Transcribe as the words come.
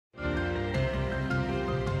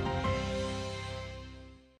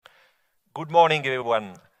Good morning,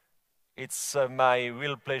 everyone. It's my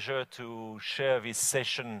real pleasure to share this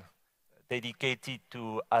session dedicated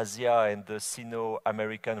to Asia and the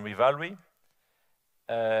Sino-American Rivalry.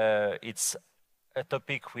 It's a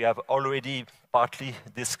topic we have already partly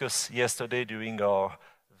discussed yesterday during our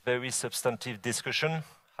very substantive discussion.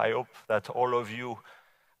 I hope that all of you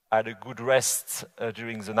had a good rest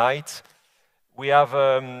during the night. We have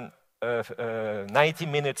 90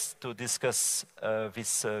 minutes to discuss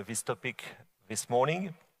this topic this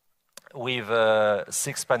morning with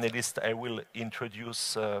 6 panelists I will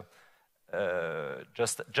introduce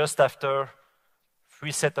just after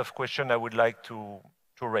 3 sets of questions I would like to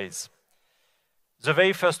raise. The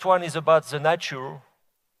very first one is about the nature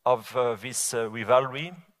of this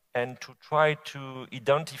rivalry and to try to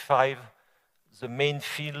identify the main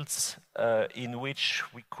fields in which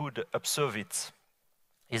we could observe it.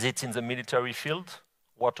 Is it in the military field?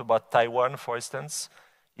 What about Taiwan, for instance?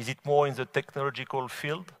 Is it more in the technological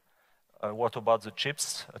field? What about the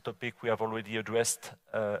chips, a topic we have already addressed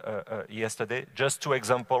yesterday? Just 2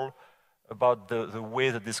 examples about the way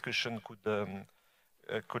the discussion could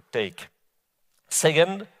take.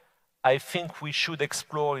 Second, I think we should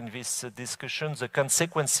explore in this discussion the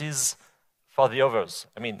consequences for the others.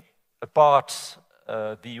 I mean, apart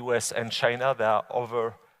the US and China, there are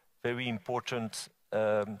other very important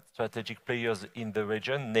strategic players in the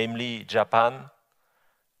region, namely Japan,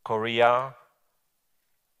 Korea,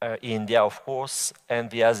 India, of course, and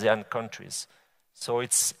the ASEAN countries. So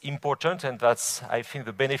it's important, and that's, I think,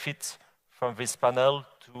 the benefit from this panel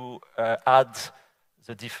to add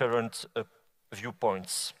the different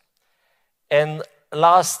viewpoints. And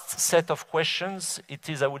last set of questions, it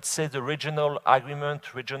is, I would say, the regional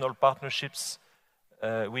agreement, regional partnerships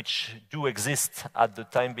which do exist at the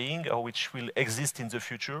time being or which will exist in the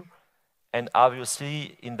future. And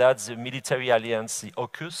obviously, in that, the military alliance, the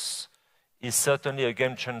AUKUS, is certainly a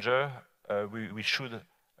game changer we should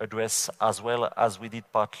address as well as we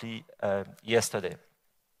did partly yesterday.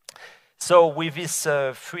 So with this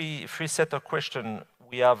three set of questions,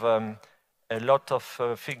 we have a lot of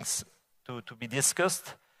things to be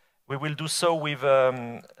discussed. We will do so with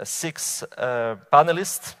 6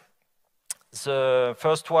 panelists. The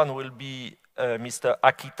first one will be Mr.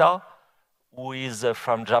 Akita, who is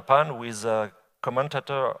from Japan, who is a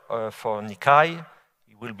commentator for Nikkei.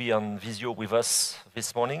 He will be on Visio with us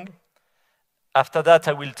this morning. After that,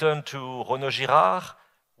 I will turn to Renaud Girard,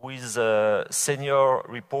 who is a senior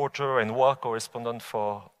reporter and war correspondent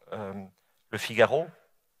for Le Figaro.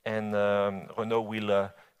 And Renaud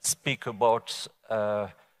will speak about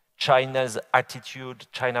China's attitude,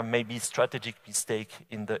 China maybe strategic mistake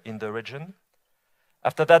in the region.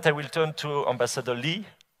 After that, I will turn to Ambassador Lee,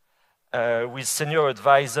 who is senior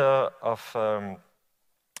advisor of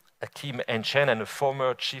Kim and-chen and a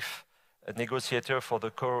former chief negotiator for the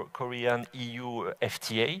Korean-EU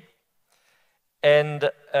FTA. And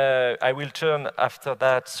I will turn after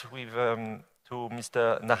that with, to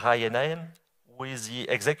Mr. Narayanan, who is the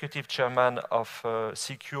executive chairman of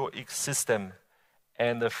Secure X System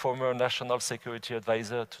and a former national security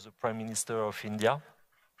advisor to the Prime Minister of India.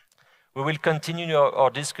 We will continue our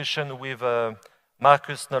discussion with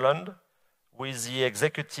Marcus Noland, who is the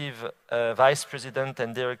executive vice president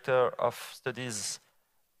and director of studies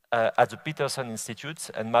at the Peterson Institute,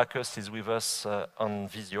 and Marcus is with us on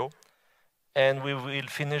Visio. And we will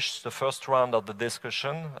finish the first round of the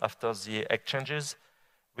discussion after the exchanges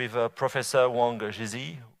with Professor Wang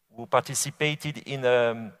Jizi, who participated in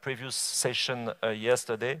a previous session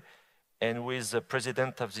yesterday, and who is the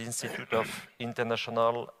president of the Institute of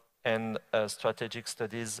International and Strategic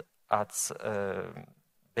Studies at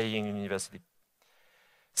Beijing University.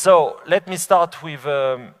 So let me start with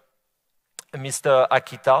Mr.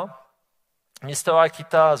 Akita. Mr.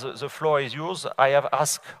 Akita, the floor is yours. I have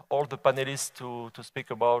asked all the panelists to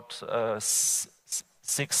speak about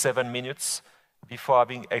 6-7 minutes before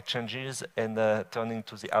having exchanges and turning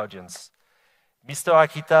to the audience. Mr.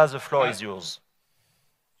 Akita, the floor is yours.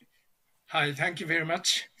 Hi, thank you very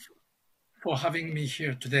much for having me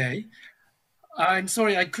here today. I'm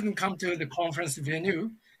sorry I couldn't come to the conference venue.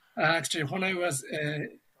 Actually, when I was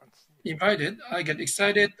invited, I get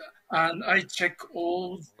excited and I check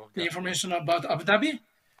all the information about Abu Dhabi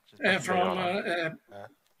from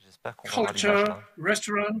culture,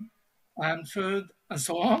 restaurant, and food, and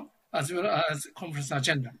so on, as well as conference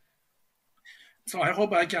agenda. So I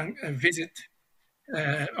hope I can visit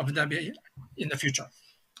Abu Dhabi in the future.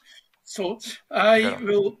 So I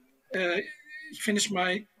will finish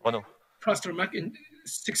my first remark in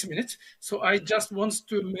 6 minutes. So I just want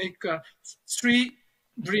to make 3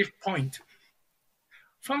 brief points.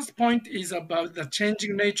 First point is about the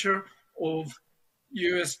changing nature of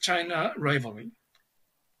US-China rivalry.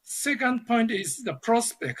 Second point is the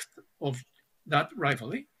prospect of that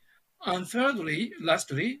rivalry. And thirdly,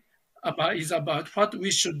 lastly, is about what we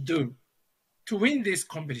should do to win this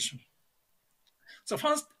competition. So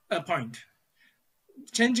first point,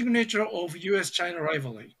 changing nature of US-China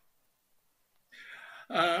rivalry.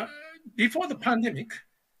 Before the pandemic,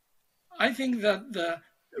 I think that the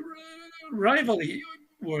rivalry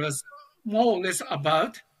was more or less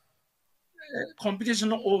about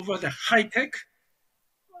competition over the high-tech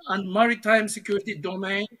and maritime security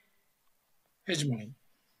domain hegemony.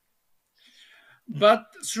 But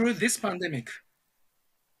through this pandemic,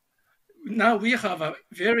 now we have a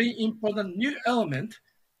very important new element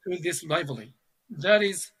to this rivalry. That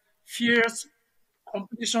is fierce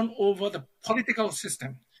competition over the political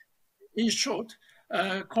system. In short,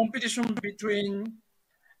 competition between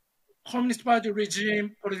Communist Party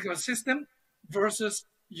regime political system versus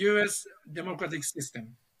US democratic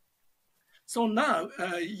system. So now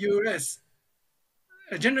US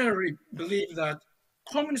generally believe that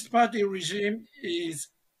Communist Party regime is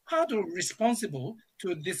partly responsible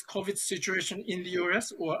to this COVID situation in the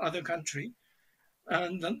US or other country.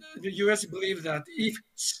 And the US believe that if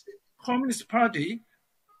Communist Party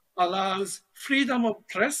allows freedom of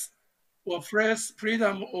press or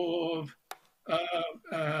freedom of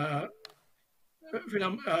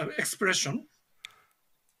expression,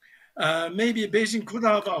 maybe Beijing could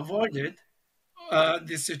have avoided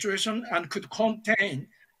this situation and could contain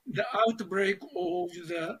the outbreak of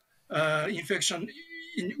the infection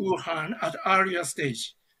in Wuhan at earlier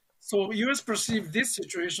stage. So US perceive this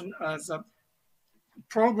situation as a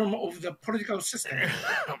problem of the political system.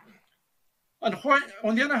 And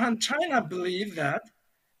on the other hand, China believes that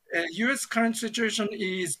US current situation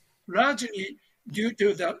is largely due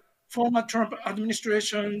to the former Trump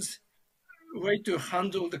administration's way to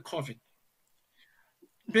handle the COVID.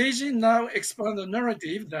 Beijing now expands the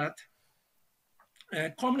narrative that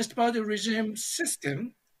Communist Party regime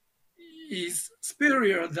system is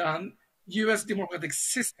superior than US democratic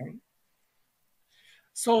system.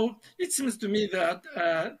 So it seems to me that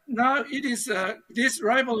now it is this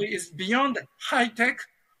rivalry is beyond high-tech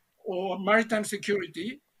or maritime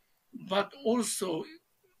security, but also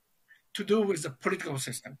to do with the political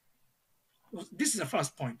system. This is the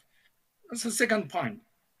first point. That's the second point.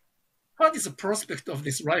 What is the prospect of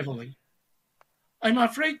this rivalry? I'm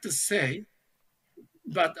afraid to say,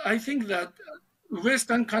 but I think that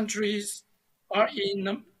Western countries are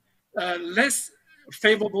in a less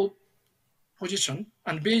favorable position,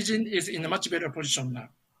 and Beijing is in a much better position now.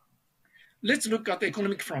 Let's look at the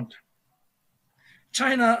economic front.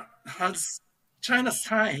 China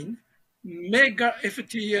signed mega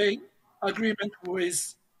FTA agreement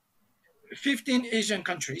with 15 Asian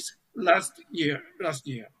countries last year.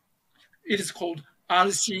 It is called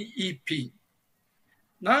RCEP.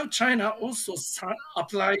 Now China also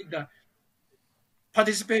applied the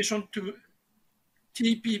participation to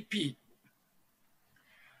TPP.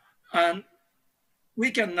 And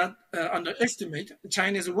we cannot underestimate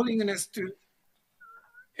China's willingness to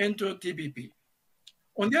enter TPP.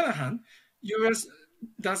 On the other hand, US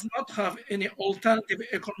does not have any alternative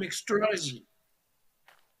economic strategy.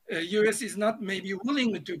 US is not maybe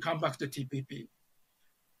willing to come back to TPP.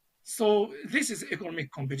 So this is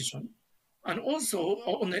economic competition. And also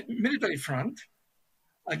on the military front,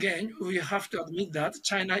 again, we have to admit that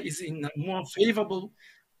China is in a more favorable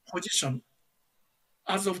position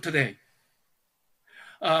as of today.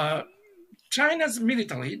 China's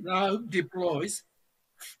military now deploys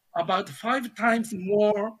about 5 times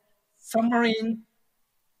more submarine,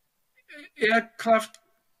 aircraft,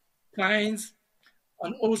 planes,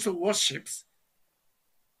 and also warships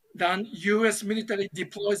than US military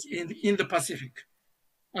deploys in the Pacific.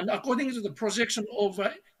 And according to the projection of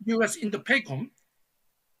US in the PACOM,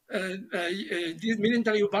 this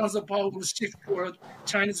military balance of power will shift toward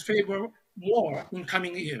China's favor more in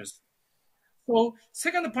coming years. So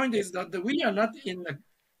second point is that we are not in a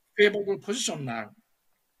favorable position now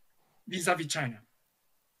vis-a-vis China.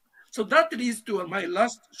 So that leads to my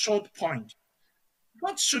last short point.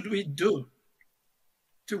 What should we do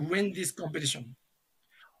to win this competition?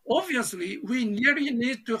 Obviously, we really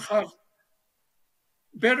need to have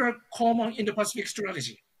better common Indo-Pacific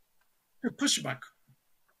strategy to push back.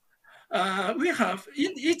 We have,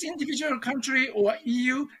 in each individual country or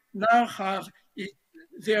EU now have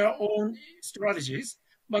their own strategies,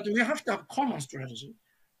 but we have to have common strategy.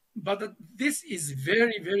 But this is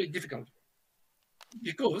very, very difficult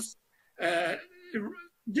because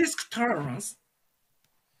risk tolerance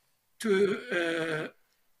to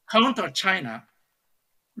counter China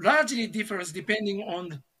largely differs depending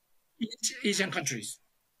on each Asian countries.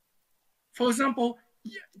 For example,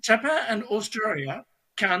 Japan and Australia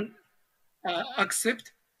can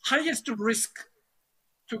accept highest risk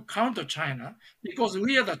to counter China because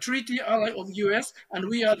we are the treaty ally of US and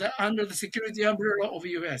we are under the security umbrella of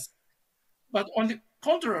US. But on the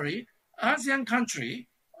contrary, ASEAN country,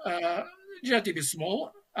 relatively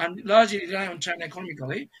small and largely rely on China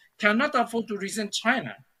economically, cannot afford to resent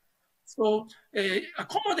China. So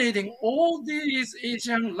accommodating all these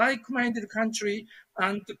Asian like-minded countries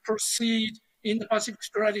and to proceed in the Pacific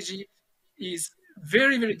strategy is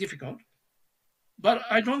very, very difficult. But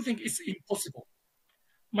I don't think it's impossible.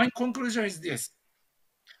 My conclusion is this.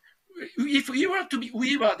 If we were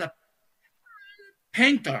the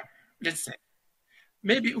painter, let's say,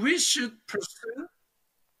 maybe we should pursue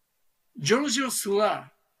Giorgio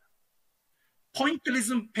Seurat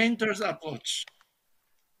pointillism painter's approach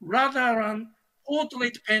rather than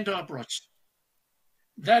portrait painter approach.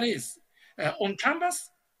 That is, on canvas,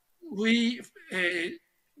 we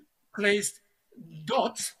placed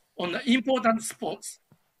dots on the important spots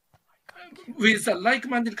with a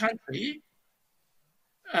like-minded country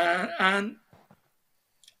and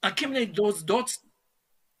accumulate those dots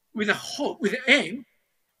with a hope, with an aim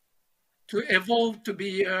to evolve to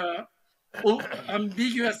be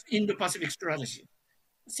ambiguous Indo-Pacific strategy.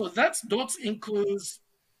 So that dots includes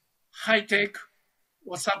high-tech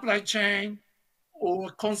or supply chain or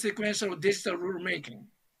consequential digital rulemaking.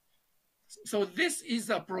 So this is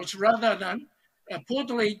the approach rather than a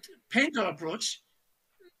portrait painter approach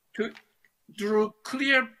to draw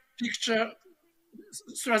clear picture,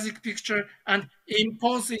 strategic picture, and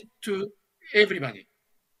impose it to everybody.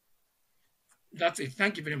 That's it.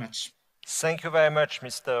 Thank you very much. Thank you very much,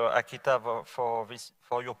 Mr. Akita,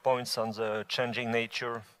 for your points on the changing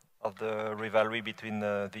nature of the rivalry between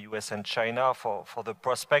the US and China. For the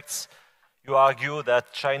prospects, you argue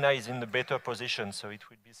that China is in a better position, so it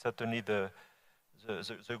would be certainly the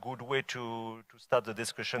good way to start the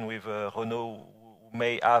discussion with Renaud, who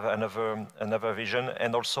may have another vision,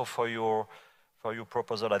 and also for your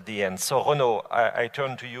proposal at the end. So Renaud, I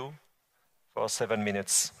turn to you for 7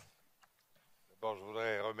 minutes. D'abord, je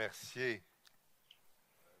voudrais remercier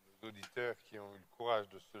nos auditeurs qui ont eu le courage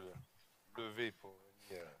de se lever pour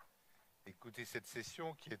venir écouter cette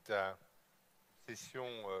session, qui est une session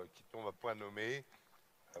qui tombe à point nommé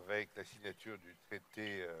avec la signature du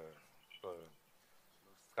traité entre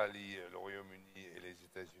l'Australie, le Royaume-Uni et les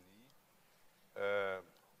États-Unis.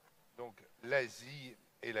 Donc l'Asie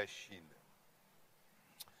et la Chine.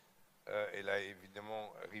 Et là,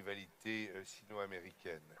 évidemment, rivalité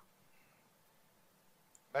sino-américaine.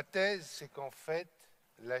 Ma thèse, c'est qu'en fait,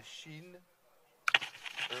 la Chine...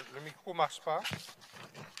 le micro ne marche pas.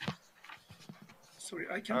 Sorry,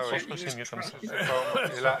 I can't je pense que c'est mieux comme ça.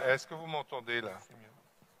 Et là, est-ce que vous m'entendez là?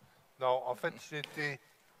 Non, en fait, si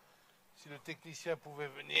le technicien pouvait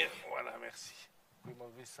venir... Voilà, merci. Vous pouvez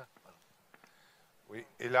m'enlever ça? Oui,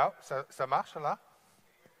 et là, ça marche là?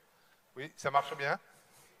 Oui, ça marche bien?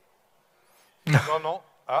 Non, non.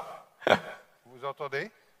 Ah, vous entendez?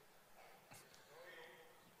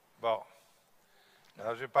 Bon,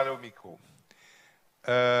 alors je vais parler au micro.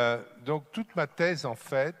 Donc toute ma thèse, en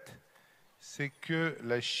fait, c'est que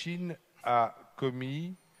la Chine a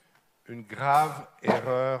commis une grave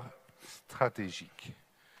erreur stratégique.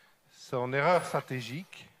 Son erreur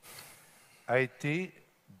stratégique a été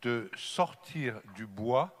de sortir du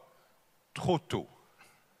bois trop tôt.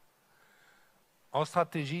 En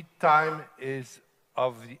stratégie, time is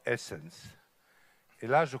of the essence. Et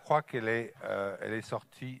là, je crois qu'elle est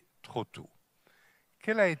sortie trop tôt.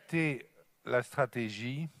 Quelle a été la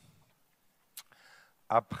stratégie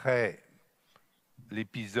après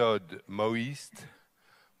l'épisode maoïste,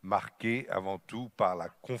 marqué avant tout par la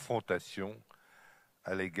confrontation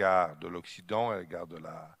à l'égard de l'Occident, à l'égard de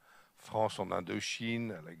la France en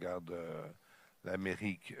Indochine, à l'égard de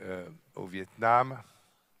l'Amérique au Vietnam,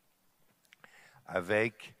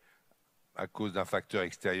 avec, à cause d'un facteur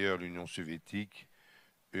extérieur, l'Union soviétique,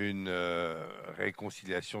 une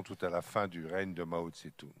réconciliation tout à la fin du règne de Mao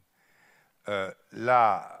Tse-tung.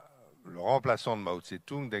 Là, le remplaçant de Mao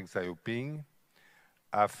Tse-tung, Deng Xiaoping,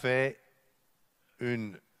 a fait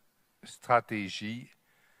une stratégie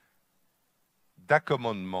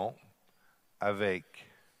d'accommodement avec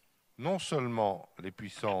non seulement les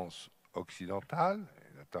puissances occidentales,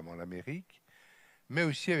 notamment l'Amérique, mais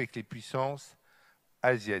aussi avec les puissances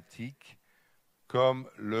asiatiques comme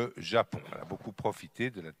le Japon. Elle a beaucoup profité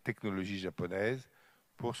de la technologie japonaise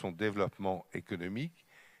pour son développement économique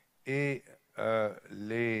et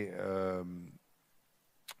les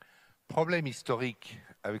problèmes historiques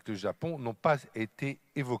avec le Japon n'ont pas été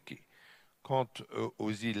évoqués. Quant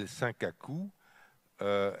aux îles Senkaku,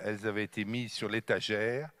 elles avaient été mises sur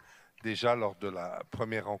l'étagère déjà lors de la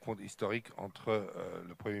première rencontre historique entre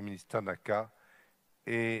le Premier ministre Tanaka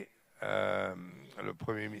et le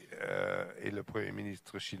Premier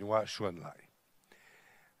ministre chinois Zhou Enlai.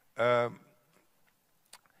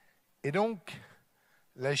 Et donc,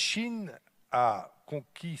 la Chine a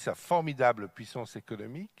conquis sa formidable puissance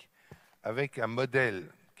économique avec un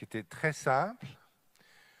modèle qui était très simple.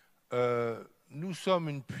 Nous sommes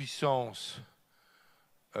une puissance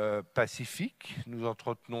pacifique, nous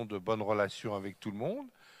entretenons de bonnes relations avec tout le monde.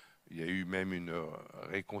 Il y a eu même une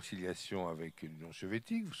réconciliation avec l'Union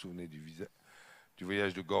soviétique. Vous vous souvenez du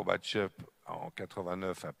voyage de Gorbatchev en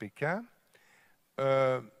 1989 à Pékin.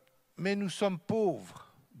 Mais nous sommes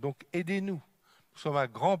pauvres, donc aidez-nous. Nous sommes un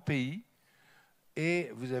grand pays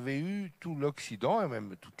et vous avez eu tout l'Occident et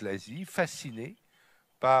même toute l'Asie fasciné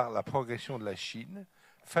par la progression de la Chine,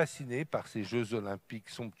 fasciné par ces Jeux olympiques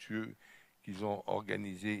somptueux qu'ils ont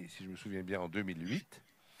organisés, si je me souviens bien, en 2008,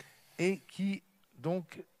 et qui,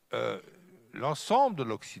 donc, l'ensemble de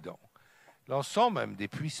l'Occident, l'ensemble même des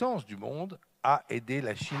puissances du monde, a aidé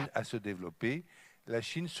la Chine à se développer, la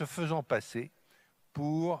Chine se faisant passer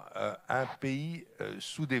pour un pays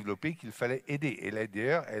sous-développé qu'il fallait aider. Et là,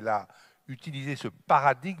 d'ailleurs, elle a utilisé ce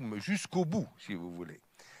paradigme jusqu'au bout, si vous voulez,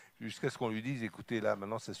 jusqu'à ce qu'on lui dise, écoutez, là,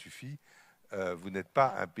 maintenant, ça suffit, vous n'êtes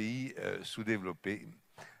pas un pays sous-développé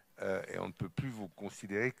et on ne peut plus vous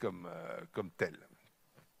considérer comme tel.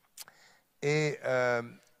 Et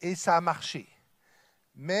ça a marché.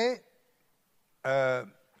 Mais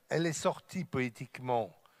elle est sortie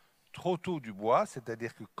politiquement trop tôt du bois,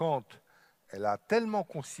 c'est-à-dire que quand elle a tellement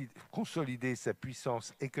consolidé sa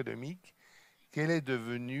puissance économique qu'elle est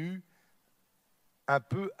devenue un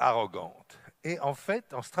peu arrogante. Et en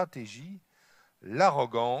fait, en stratégie,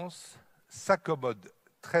 l'arrogance s'accommode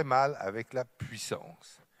très mal avec la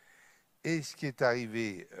puissance. Et ce qui est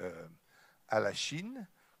arrivé à la Chine,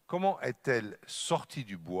 comment est-elle sortie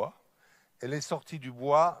du bois? Elle est sortie du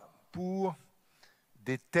bois pour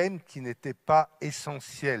des thèmes qui n'étaient pas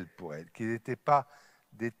essentiels pour elle, qui n'étaient pas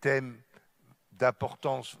des thèmes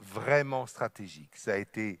d'importance vraiment stratégique. Ça a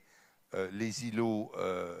été les îlots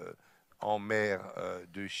en mer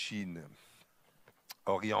de Chine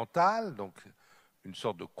orientale, donc une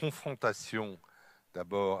sorte de confrontation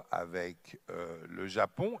d'abord avec le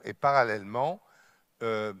Japon et parallèlement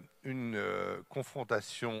une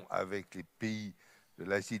confrontation avec les pays de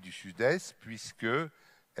l'Asie du Sud-Est, puisqu'elle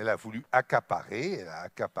a voulu accaparer, la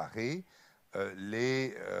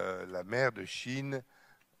mer de Chine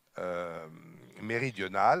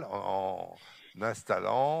méridionale en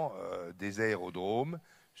installant des aérodromes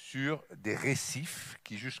sur des récifs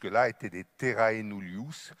qui jusque-là étaient des terrae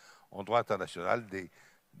nullius en droit international,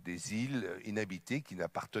 des îles inhabitées qui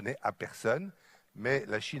n'appartenaient à personne. Mais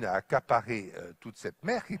la Chine a accaparé toute cette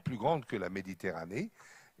mer qui est plus grande que la Méditerranée.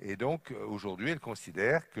 Et donc aujourd'hui, elle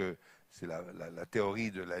considère que c'est la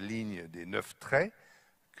théorie de la ligne des 9 traits,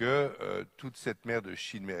 que toute cette mer de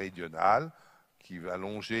Chine méridionale qui va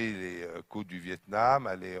longer les côtes du Vietnam,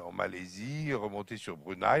 aller en Malaisie, remonter sur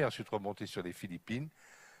Brunei, ensuite remonter sur les Philippines,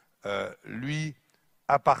 lui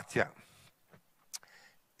appartient.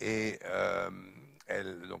 Et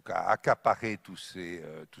elle donc, a accaparé tous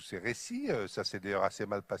ces récits. Ça s'est d'ailleurs assez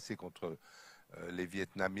mal passé contre les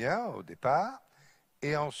Vietnamiens au départ.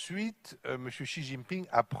 Et ensuite, M. Xi Jinping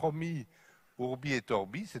a promis Urbi et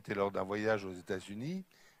Orbi, c'était lors d'un voyage aux États-Unis,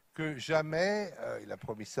 que jamais, il a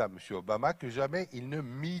promis ça à M. Obama, que jamais il ne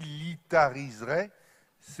militariserait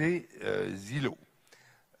ces îlots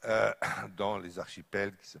dans les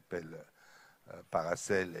archipels qui s'appellent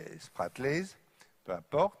Paracel et Spratleys, peu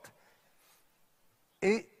importe.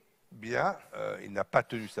 Et bien, il n'a pas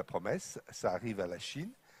tenu sa promesse, ça arrive à la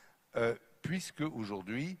Chine, puisque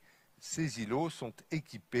aujourd'hui, ces îlots sont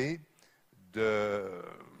équipés de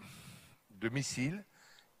missiles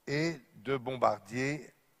et de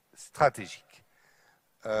bombardiers stratégiques.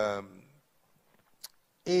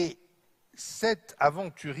 Et cet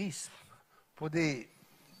aventurisme, pour des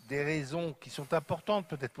raisons qui sont importantes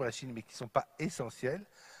peut-être pour la Chine, mais qui ne sont pas essentielles,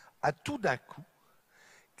 a tout d'un coup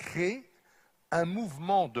créé un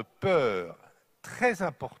mouvement de peur très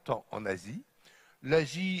important en Asie.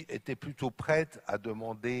 L'Asie était plutôt prête à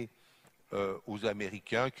demander aux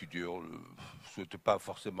Américains, qui ne souhaitaient pas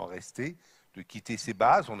forcément rester, de quitter ses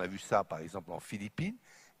bases. On a vu ça, par exemple, en Philippines.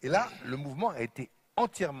 Et là, le mouvement a été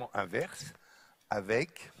entièrement inverse,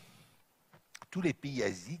 avec tous les pays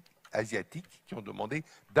asiatiques qui ont demandé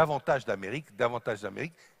davantage d'Amérique,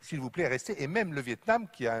 s'il vous plaît, restez. Et même le Vietnam,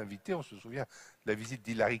 qui a invité, on se souvient, la visite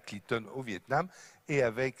d'Hillary Clinton au Vietnam, et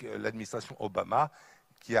avec l'administration Obama,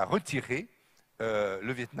 qui a retiré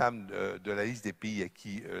le Vietnam de la liste des pays à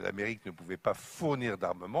qui l'Amérique ne pouvait pas fournir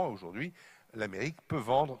d'armement. Aujourd'hui, l'Amérique peut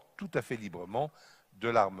vendre tout à fait librement de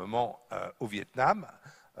l'armement au Vietnam,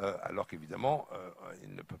 alors qu'évidemment,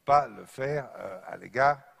 il ne peut pas le faire à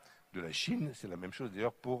l'égard de la Chine. C'est la même chose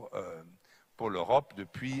d'ailleurs pour l'Europe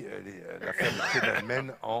depuis l'affaire de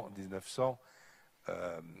Tiananmen en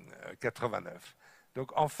 1989.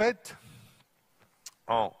 Donc en fait,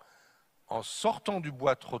 en sortant du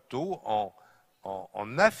bois trop tôt,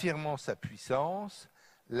 en affirmant sa puissance,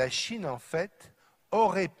 la Chine en fait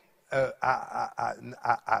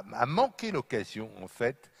a manqué l'occasion en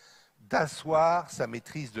fait d'asseoir sa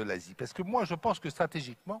maîtrise de l'Asie. Parce que moi je pense que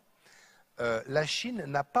stratégiquement, la Chine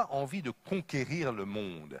n'a pas envie de conquérir le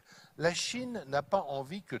monde. La Chine n'a pas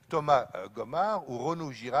envie que Thomas Gomard ou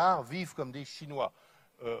Renaud Girard vivent comme des Chinois.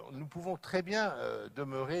 Nous pouvons très bien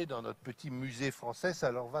demeurer dans notre petit musée français,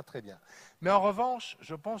 ça leur va très bien. Mais en revanche,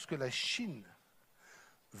 je pense que la Chine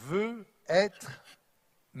veut être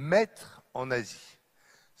maître en Asie.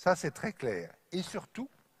 Ça, c'est très clair. Et surtout,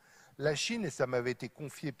 la Chine, et ça m'avait été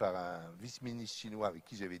confié par un vice-ministre chinois avec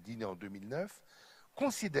qui j'avais dîné en 2009,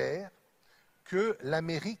 considère que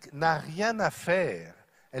l'Amérique n'a rien à faire.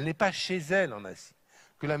 Elle n'est pas chez elle en Asie.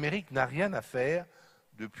 Que l'Amérique n'a rien à faire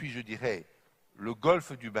depuis, je dirais, le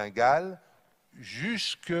golfe du Bengale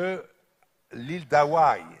jusque l'île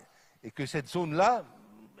d'Hawaï. Et que cette zone-là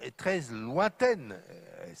est très lointaine.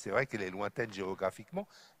 C'est vrai qu'elle est lointaine géographiquement,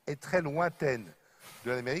 est très lointaine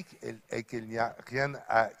de l'Amérique et qu'il n'y a rien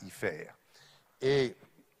à y faire.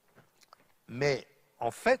 Mais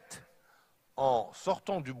en fait, en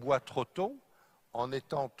sortant du bois trop tôt, en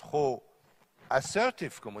étant trop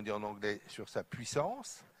assertive, comme on dit en anglais, sur sa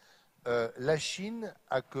puissance, la Chine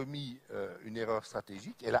a commis une erreur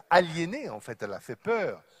stratégique. Elle a aliéné, en fait, elle a fait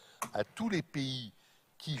peur à tous les pays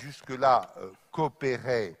qui jusque-là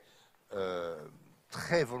coopéraient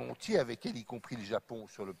très volontiers avec elle, y compris le Japon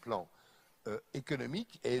sur le plan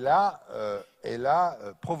économique. Et là, elle a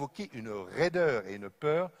provoqué une raideur et une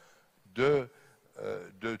peur de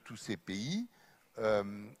tous ces pays.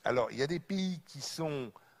 Alors, il y a des pays qui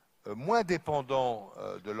sont moins dépendants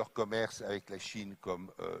de leur commerce avec la Chine,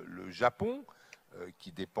 comme le Japon,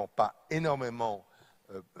 qui ne dépend pas énormément,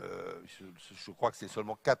 je crois que c'est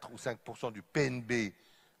seulement 4 ou 5% du PNB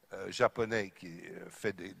japonais qui est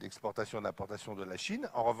fait d'exportation et d'importation de la Chine.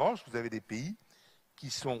 En revanche, vous avez des pays qui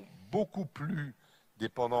sont beaucoup plus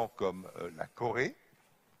dépendants, comme la Corée,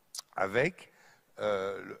 avec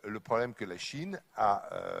le problème que la Chine a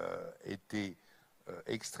été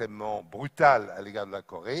extrêmement brutale à l'égard de la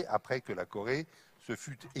Corée, après que la Corée se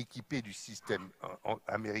fût équipée du système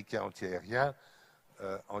américain antiaérien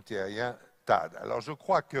THAAD. Alors je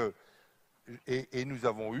crois que, et nous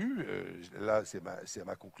avons eu, là c'est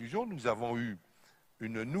ma conclusion, nous avons eu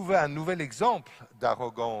un nouvel exemple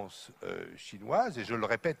d'arrogance chinoise, et je le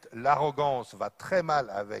répète, l'arrogance va très mal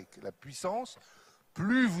avec la puissance.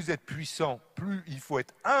 Plus vous êtes puissant, plus il faut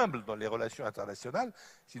être humble dans les relations internationales,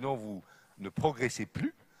 sinon vous ne progressez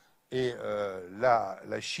plus. Et la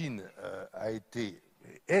Chine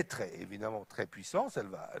est évidemment très puissante, elle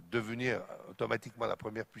va devenir automatiquement la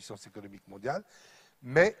première puissance économique mondiale,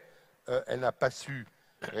 mais elle n'a pas su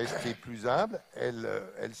rester plus humble,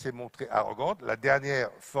 elle s'est montrée arrogante. La dernière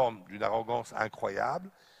forme d'une arrogance incroyable,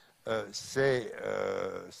 c'est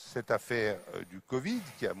cette affaire du Covid,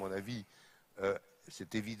 qui à mon avis,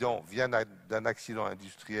 c'est évident, vient d'un accident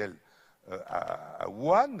industriel à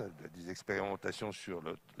Wuhan, des expérimentations sur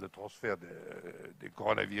le transfert des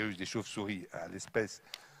coronavirus des chauves-souris à l'espèce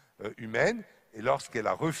humaine, et lorsqu'elle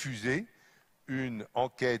a refusé une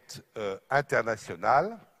enquête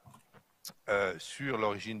internationale sur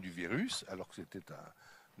l'origine du virus, alors que c'était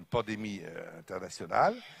une pandémie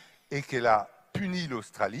internationale, et qu'elle a puni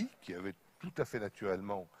l'Australie, qui avait tout à fait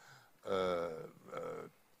naturellement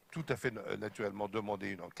demandé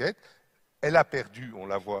une enquête. Elle a perdu, on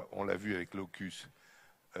l'a vu avec l'AUKUS,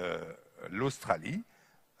 l'Australie.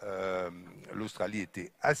 L'Australie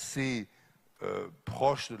était assez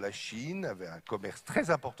proche de la Chine, avait un commerce très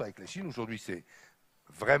important avec la Chine. Aujourd'hui, c'est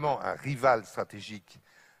vraiment un rival stratégique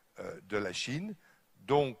de la Chine.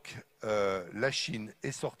 Donc, la Chine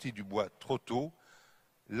est sortie du bois trop tôt.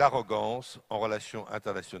 L'arrogance en relations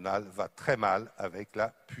internationales va très mal avec la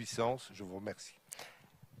puissance. Je vous remercie.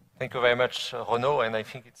 Thank you very much, Renaud, and I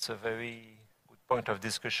think it's a very good point of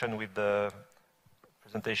discussion with the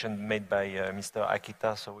presentation made by Mr.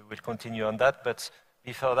 Akita, so we will continue on that. But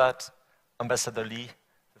before that, Ambassador Lee,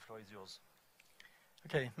 the floor is yours.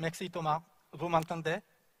 OK, merci Thomas. Vous m'entendez?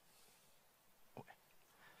 Oui.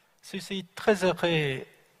 Je suis très heureux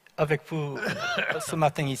avec vous ce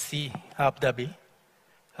matin ici à Abu Dhabi.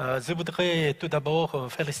 Je voudrais tout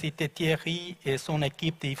d'abord féliciter Thierry et son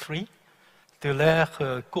équipe d'IFRI de leur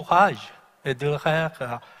courage et de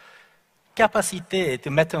leur capacité de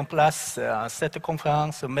mettre en place cette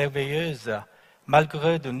conférence merveilleuse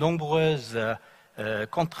malgré de nombreuses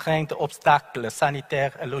contraintes, obstacles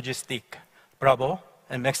sanitaires et logistiques. Bravo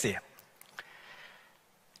et merci.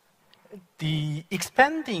 The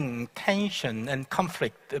expanding tension and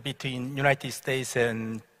conflict between United States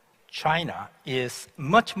and China is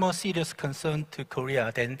much more serious concern to Korea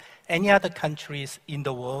than any other countries in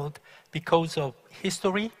the world because of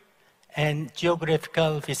history and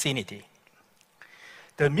geographical vicinity.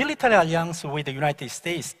 The military alliance with the United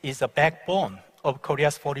States is a backbone of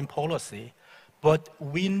Korea's foreign policy, but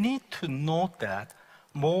we need to note that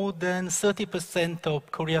more than 30% of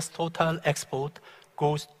Korea's total export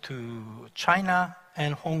goes to China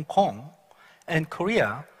and Hong Kong, and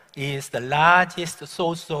Korea is the largest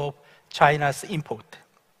source of China's import.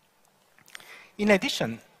 In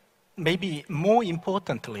addition, maybe more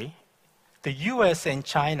importantly, the US and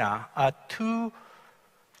China are two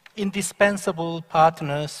indispensable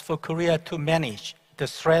partners for Korea to manage the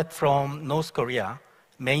threat from North Korea,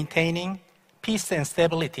 maintaining peace and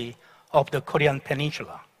stability of the Korean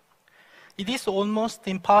Peninsula. It is almost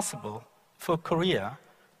impossible for Korea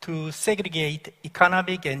to segregate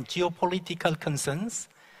economic and geopolitical concerns,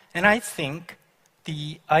 and I think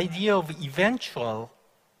the idea of eventual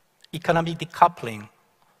economic decoupling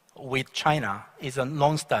with China is a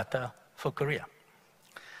non-starter for Korea.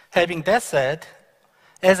 Having that said,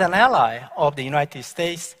 as an ally of the United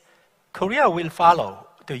States, Korea will follow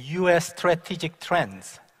the US strategic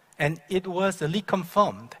trends, and it was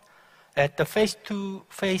reconfirmed at the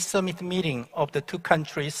face-to-face summit meeting of the two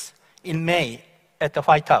countries in May at the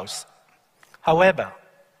White House. However,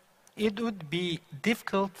 it would be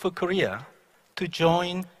difficult for Korea to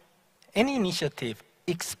join any initiative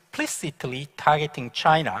explicitly targeting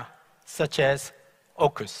China, such as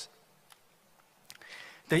AUKUS.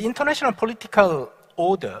 The international political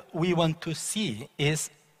order we want to see is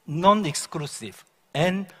non-exclusive,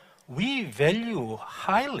 and we value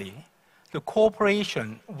highly the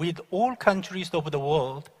cooperation with all countries of the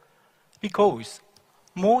world because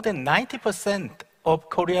more than 90% of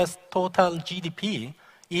Korea's total GDP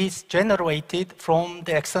is generated from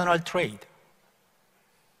the external trade.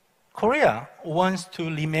 Korea wants to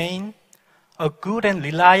remain a good and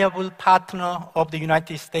reliable partner of the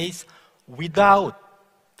United States without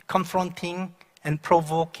confronting and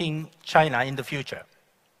provoking China in the future.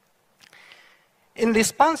 In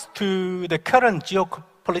response to the current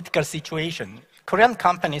geopolitical situation, Korean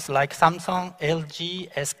companies like Samsung, LG,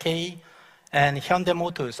 SK, and Hyundai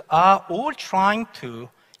Motors are all trying to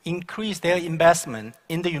increase their investment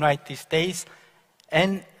in the United States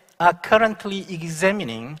and are currently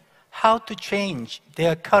examining how to change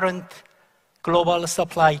their current global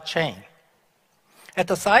supply chain. At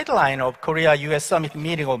the sideline of Korea-US Summit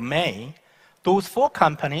meeting of May, those four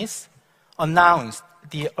companies announced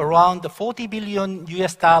the around $40 billion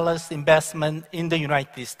investment in the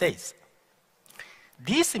United States.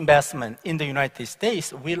 This investment in the United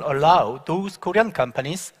States will allow those Korean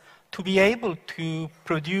companies to be able to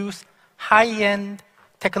produce high-end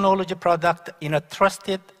technology products in a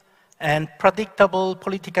trusted and predictable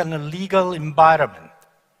political and legal environment.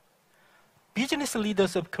 Business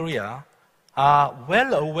leaders of Korea are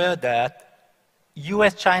well aware that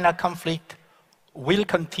US-China conflict will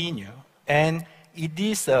continue, and it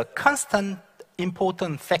is a constant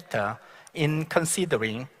important factor in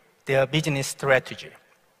considering their business strategy.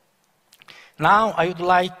 Now, I would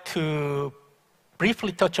like to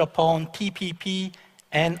briefly touch upon TPP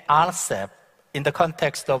and RCEP in the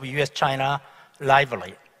context of US-China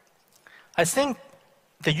rivalry. I think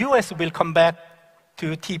the US will come back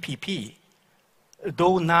to TPP,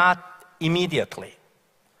 though not immediately.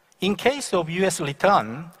 In case of US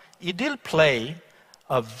return, it will play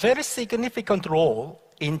a very significant role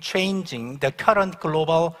in changing the current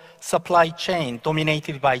global supply chain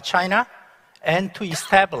dominated by China and to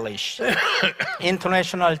establish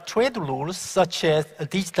international trade rules such as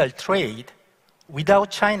digital trade without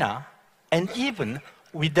China and even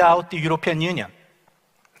without the European Union.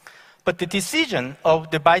 But the decision of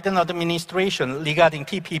the Biden administration regarding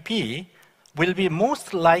TPP will be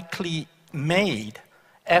most likely made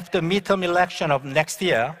after midterm election of next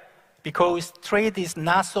year because trade is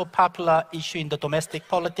not so popular issue in the domestic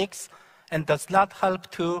politics and does not help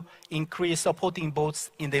to increase supporting votes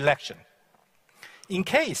in the election. In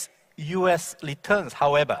case US returns,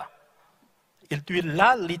 however, it will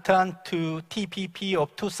not return to TPP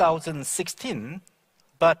of 2016,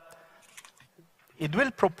 but it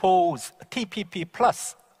will propose TPP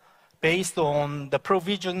plus based on the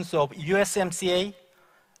provisions of USMCA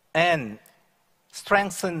and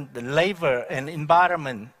strengthen the labor and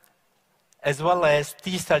environment, as well as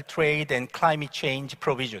digital trade and climate change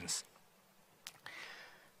provisions.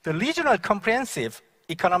 The Regional Comprehensive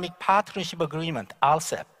Economic Partnership Agreement,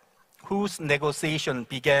 RCEP, whose negotiation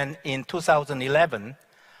began in 2011,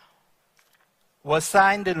 was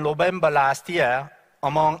signed in November last year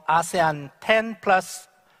among ASEAN 10 plus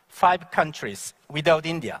 5 countries without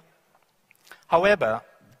India. However,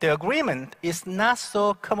 the agreement is not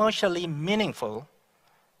so commercially meaningful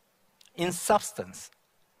in substance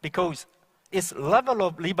because its level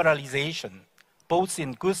of liberalization, both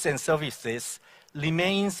in goods and services,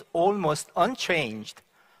 remains almost unchanged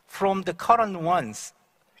from the current ones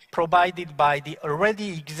provided by the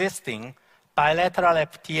already existing bilateral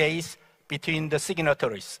FTAs between the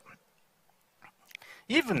signatories.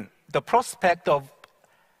 Even the prospect of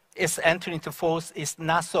its entry into force is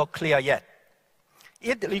not so clear yet.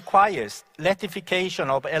 It requires ratification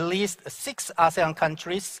of at least 6 ASEAN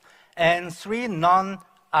countries and 3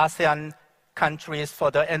 non-ASEAN countries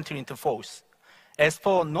for the entry into force. As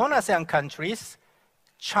for non-ASEAN countries,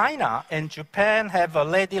 China and Japan have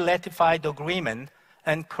already ratified the agreement,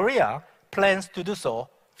 and Korea plans to do so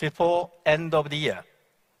before end of the year.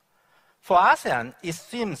 For ASEAN, it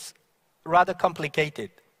seems rather complicated.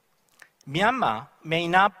 Myanmar may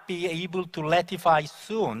not be able to ratify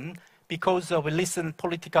soon because of a recent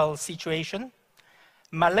political situation.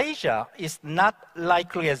 Malaysia is not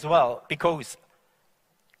likely as well because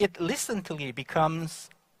it recently becomes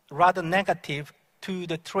rather negative to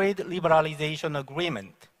the trade liberalization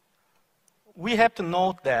agreement. We have to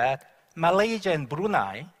note that Malaysia and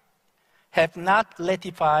Brunei have not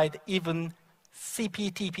ratified even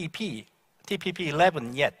CPTPP,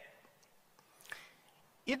 TPP-11 yet.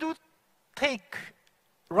 It would take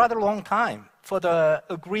rather long time for the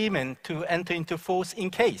agreement to enter into force in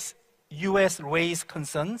case US raise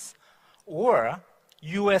concerns or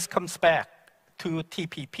US comes back to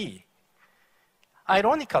TPP.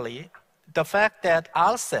 Ironically, the fact that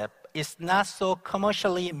RCEP is not so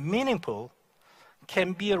commercially meaningful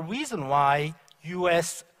can be a reason why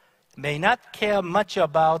US may not care much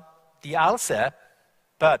about the RCEP,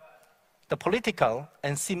 but the political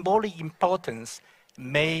and symbolic importance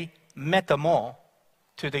may matter more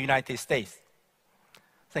to the United States.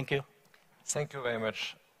 Thank you. Thank you very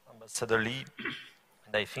much, Ambassador Lee.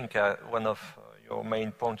 And I think one of your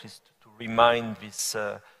main points is to remind this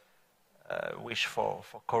wish for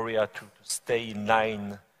Korea to stay in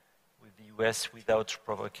line with the US without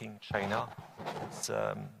provoking China. It's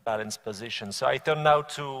a balanced position. So I turn now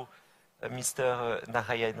to Mr.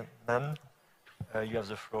 Narayanan. You have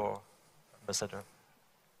the floor, Ambassador.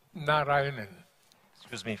 Narayanan.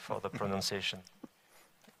 Excuse me for the pronunciation.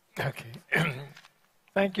 Okay.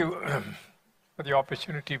 Thank you for the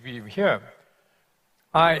opportunity to be here.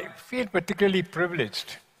 I feel particularly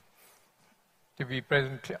privileged to be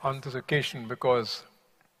present on this occasion because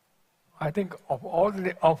I think of all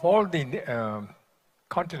the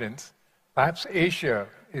continents, perhaps Asia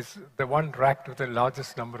is the one racked with the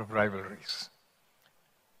largest number of rivalries.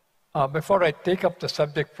 Before I take up the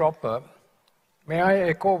subject proper, may I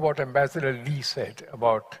echo what Ambassador Lee said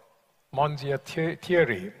about Monsieur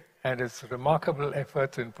Thierry and his remarkable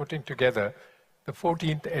efforts in putting together the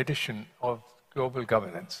 14th edition of Global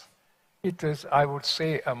Governance. It is, I would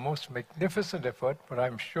say, a most magnificent effort, but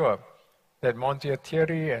I'm sure that Monsieur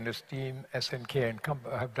Thierry and his team, SNK and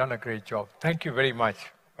company, have done a great job. Thank you very much,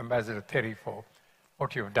 Ambassador Thierry, for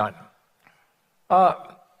what you've done.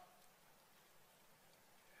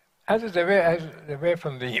 As is aware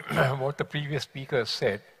from what the previous speaker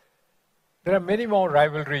said, there are many more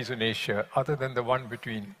rivalries in Asia other than the one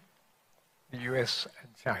between the US and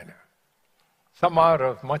China. Some are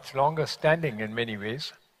of much longer standing in many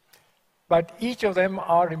ways, but each of them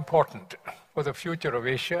are important for the future of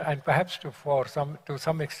Asia and perhaps to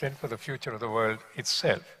some extent for the future of the world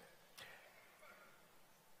itself.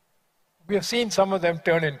 We have seen some of them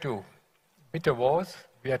turn into bitter wars,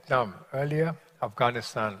 Vietnam earlier,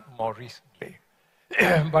 Afghanistan more recently.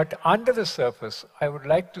 But under the surface, I would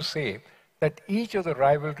like to say that each of the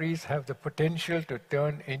rivalries have the potential to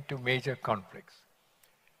turn into major conflicts.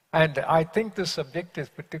 And I think this subject is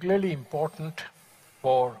particularly important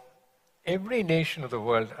for every nation of the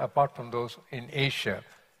world, apart from those in Asia,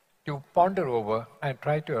 to ponder over and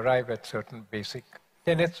try to arrive at certain basic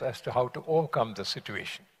tenets as to how to overcome the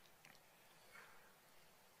situation.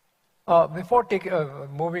 Before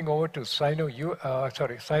moving over to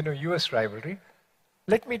Sino-US rivalry,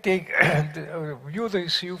 let me view the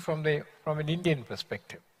issue from an Indian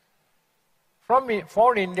perspective.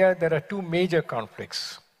 For India, there are 2 major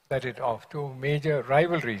conflicts of two major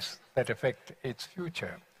rivalries that affect its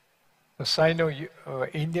future. The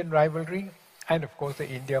Sino-Indian rivalry and, of course, the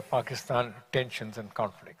India-Pakistan tensions and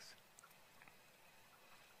conflicts.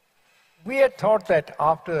 We had thought that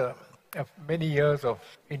after many years of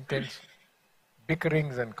intense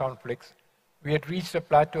bickerings and conflicts, we had reached a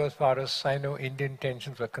plateau as far as Sino-Indian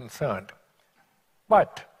tensions were concerned.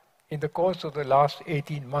 But in the course of the last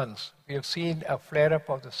 18 months, we have seen a flare-up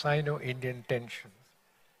of the Sino-Indian tensions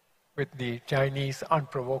with the Chinese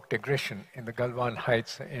unprovoked aggression in the Galwan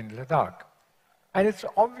Heights in Ladakh. And it's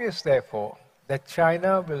obvious, therefore, that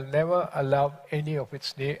China will never allow any of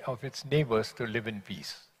its neighbors to live in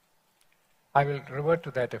peace. I will revert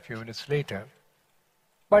to that a few minutes later.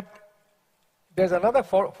 But there's another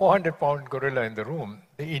 400-pound gorilla in the room,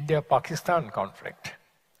 the India-Pakistan conflict.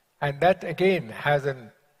 And that, again, is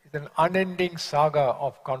an unending saga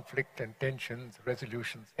of conflict and tensions,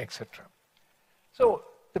 resolutions, etc. So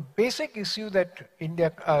the basic issue that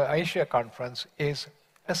Asia confronts is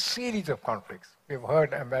a series of conflicts. We've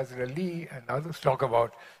heard Ambassador Lee and others talk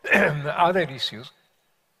about other issues.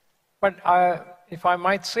 But if I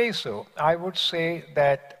might say so, I would say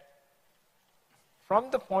that from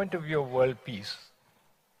the point of view of world peace,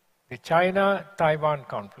 the China-Taiwan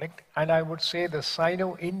conflict, and I would say the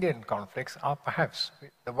Sino-Indian conflicts are perhaps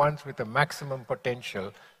the ones with the maximum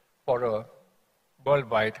potential for a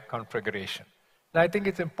worldwide conflagration. And I think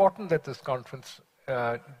it's important that this conference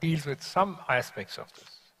deals with some aspects of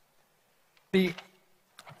this. The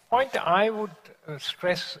point I would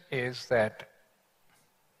stress is that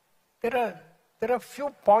there are few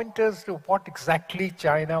pointers to what exactly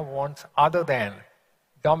China wants other than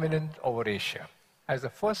dominance over Asia as a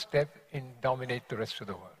first step in dominate the rest of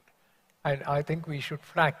the world. And I think we should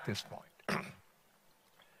flag this point.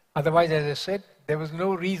 Otherwise, as I said, there was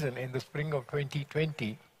no reason in the spring of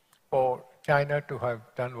 2020 for China to have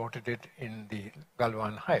done what it did in the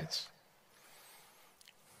Galwan Heights.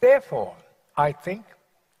 Therefore, I think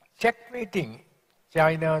checkmating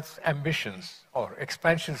China's ambitions or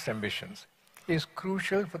expansionist ambitions is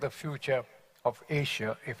crucial for the future of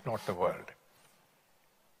Asia, if not the world.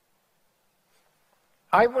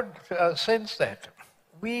 I would sense that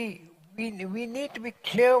we need to be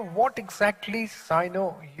clear what exactly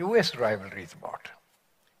Sino-US rivalry is about.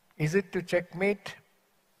 Is it to checkmate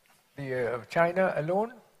China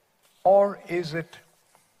alone, or is it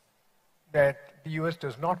that the US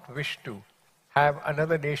does not wish to have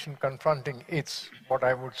another nation confronting its, what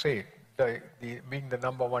I would say, being the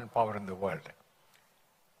number one power in the world?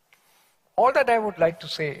 All that I would like to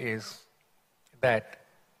say is that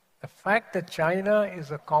the fact that China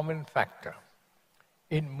is a common factor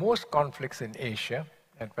in most conflicts in Asia,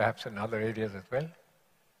 and perhaps in other areas as well,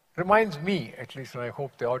 reminds me, at least, and I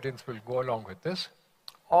hope the audience will go along with this,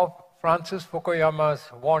 of Francis Fukuyama's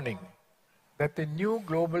warning that the new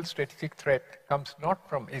global strategic threat comes not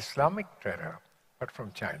from Islamic terror, but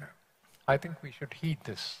from China. I think we should heed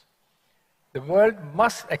this. The world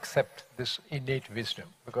must accept this innate wisdom,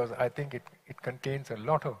 because I think it contains a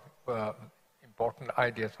lot of important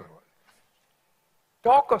ideas for the world.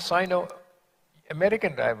 Talk of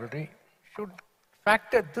Sino-American rivalry should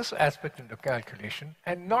factor this aspect into calculation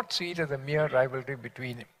and not see it as a mere rivalry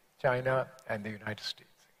between China and the United States.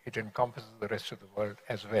 It encompasses the rest of the world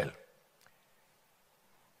as well.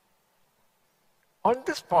 On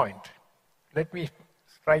this point, let me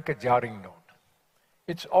strike a jarring note.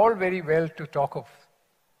 It's all very well to talk of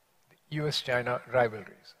US-China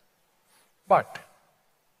rivalries. But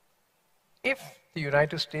if the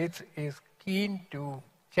United States is keen to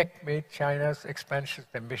checkmate China's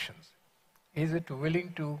expansionist ambitions, is it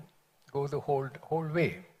willing to go the whole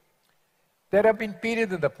way? There have been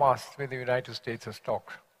periods in the past where the United States has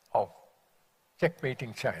talked of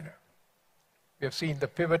checkmating China. We have seen the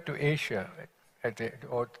pivot to Asia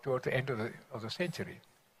towards the end of the century.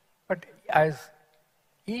 But as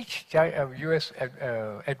each US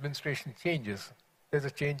administration changes, there's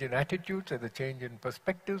a change in attitudes, there's a change in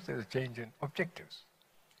perspectives, there's a change in objectives.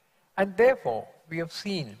 And therefore, we have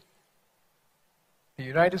seen the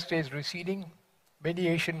United States receding, many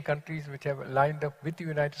Asian countries which have lined up with the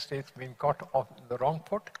United States being caught off the wrong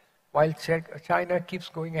foot, while China keeps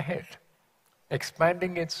going ahead,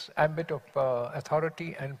 expanding its ambit of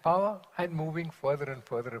authority and power and moving further and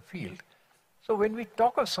further afield. So when we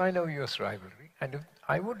talk of Sino-US rivalry, and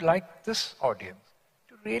I would like this audience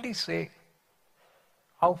to really say,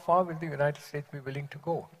 how far will the United States be willing to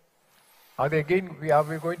go? Are we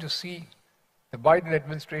going to see the Biden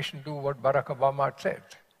administration do what Barack Obama had said,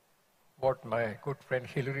 what my good friend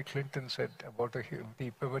Hillary Clinton said about the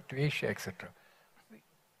pivot to Asia, etc.?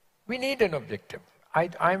 We need an objective.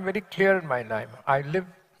 I'm very clear in my mind. I live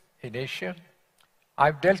in Asia.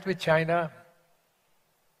 I've dealt with China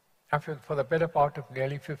for the better part of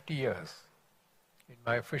nearly 50 years in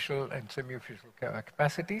my official and semi-official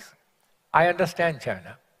capacities. I understand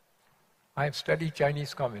China. I've studied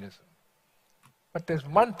Chinese communism. But there's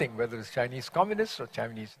one thing, whether it's Chinese communists or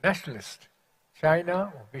Chinese nationalists,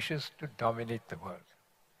 China wishes to dominate the world.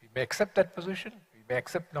 We may accept that position. We may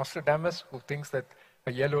accept Nostradamus, who thinks that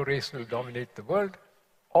a yellow race will dominate the world,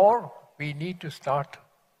 or we need to start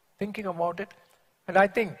thinking about it. And I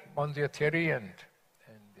think Monsieur Thierry and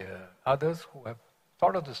others who have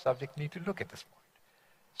thought of the subject need to look at this point.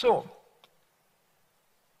 So,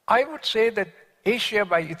 I would say that Asia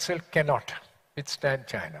by itself cannot withstand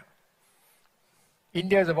China.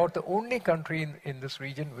 India is about the only country in this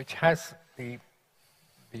region which has the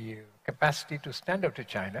capacity to stand up to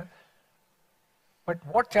China. But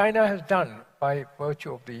what China has done by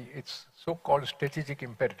virtue of its so-called strategic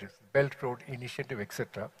imperatives, Belt Road Initiative,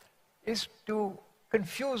 etc., is to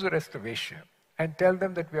confuse the rest of Asia and tell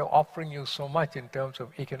them that we are offering you so much in terms of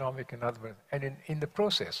economic and other. And in the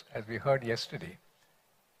process, as we heard yesterday,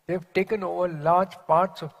 they've taken over large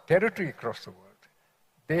parts of territory across the world.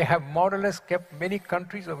 They have more or less kept many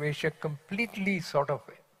countries of Asia completely sort of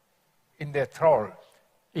in their thrall,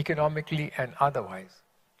 economically and otherwise.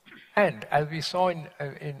 And as we saw in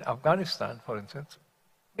Afghanistan, for instance,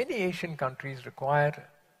 many Asian countries require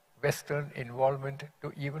Western involvement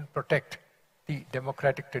to even protect the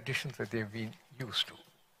democratic traditions that they've been used to.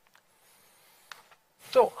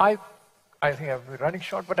 So I think I've been running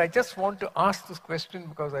short, but I just want to ask this question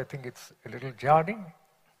because I think it's a little jarring.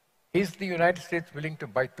 Is the United States willing to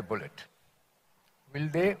bite the bullet? Will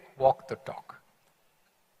they walk the talk?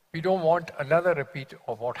 We don't want another repeat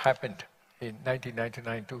of what happened in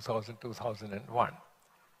 1999, 2000, 2001.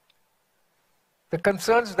 The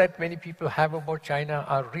concerns that many people have about China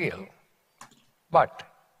are real, but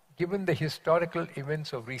given the historical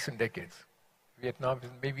events of recent decades, Vietnam is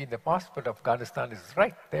maybe in the past, but Afghanistan is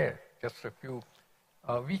right there, just a few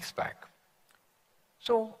weeks back.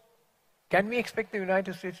 So, can we expect the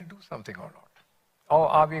United States to do something or not? Or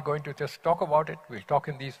are we going to just talk about it? We'll talk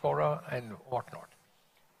in these fora and whatnot.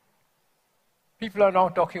 People are now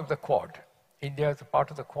talking of the Quad. India is a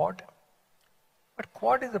part of the Quad. But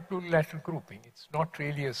Quad is a plurilateral grouping. It's not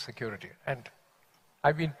really a security. And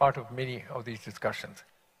I've been part of many of these discussions.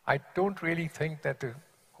 I don't really think that the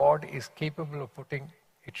Quad is capable of putting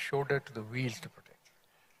its shoulder to the wheels to protect.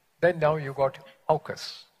 Then now you've got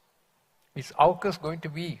AUKUS. Is AUKUS going to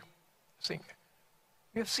be thing?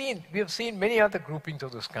 We have seen many other groupings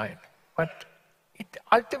of this kind, but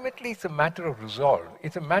ultimately it's a matter of resolve.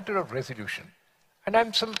 It's a matter of resolution. And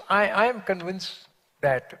I am convinced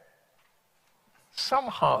that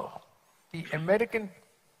somehow the American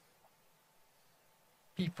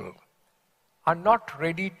people are not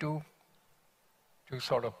ready to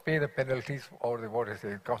sort of pay the penalties or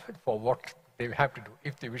for what they have to do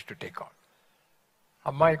if they wish to take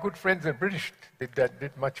on. My good friends the British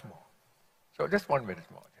did much more. So just 1 minute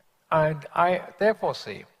more. And I therefore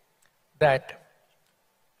say that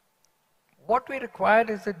what we require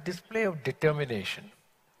is a display of determination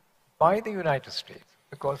by the United States,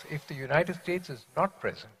 because if the United States is not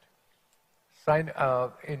present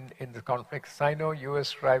in the conflict,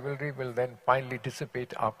 Sino-US rivalry will then finally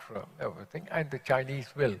dissipate after everything, and the Chinese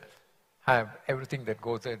will have everything that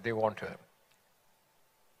goes that they want to have.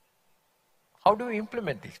 How do we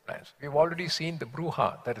implement these plans? We've already seen the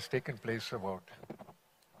brouhaha that has taken place about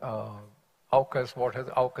AUKUS, what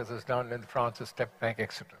AUKUS has done, and France has stepped back,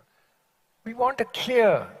 etc. We want a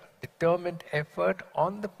clear, determined effort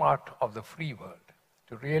on the part of the free world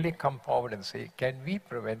to really come forward and say, can we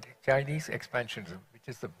prevent Chinese expansionism, which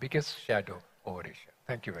is the biggest shadow over Asia?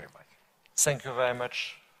 Thank you very much. Thank you very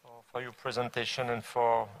much for your presentation and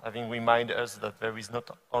for having reminded us that there is not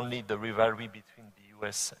only the rivalry between the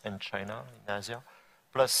US and China in Asia,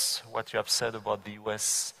 plus what you have said about the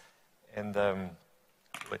US and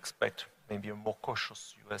to expect maybe a more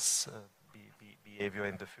cautious US behavior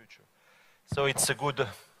in the future. So it's a good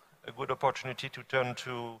opportunity to turn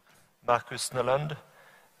to Marcus Noland,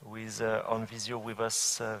 who is on Visio with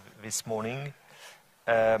us this morning.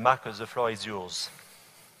 Marcus, the floor is yours.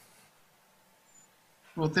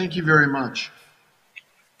 Well, thank you very much.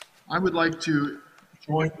 I would like to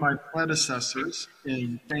join my predecessors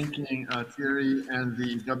in thanking Thierry and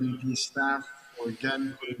the WP staff for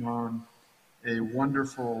again putting on a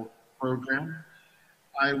wonderful program.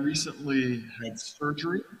 I recently had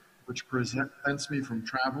surgery, which prevents me from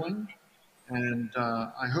traveling, and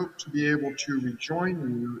I hope to be able to rejoin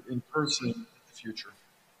you in person in the future.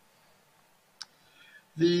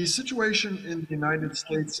 The situation in the United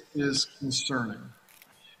States is concerning.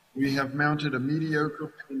 We have mounted a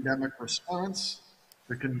mediocre pandemic response.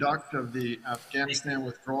 The conduct of the Afghanistan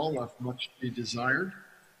withdrawal left much to be desired.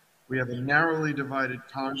 We have a narrowly divided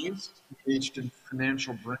Congress engaged in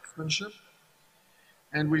financial brinksmanship.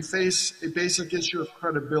 And we face a basic issue of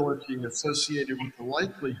credibility associated with the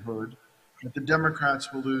likelihood that the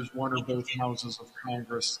Democrats will lose one or both houses of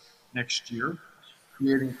Congress next year,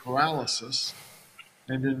 creating paralysis.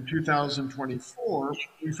 And in 2024,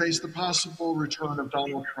 we face the possible return of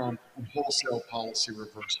Donald Trump and wholesale policy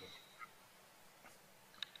reversal.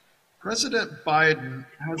 President Biden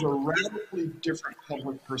has a radically different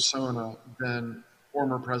public persona than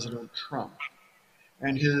former President Trump,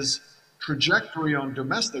 and his trajectory on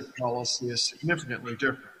domestic policy is significantly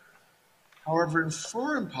different. However, in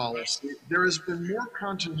foreign policy, there has been more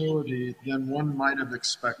continuity than one might have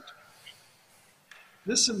expected.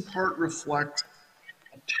 This in part reflects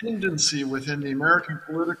a tendency within the American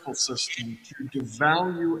political system to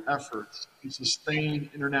devalue efforts to sustain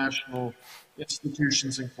international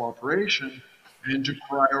institutions and cooperation and to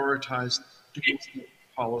prioritize domestic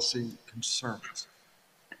policy concerns.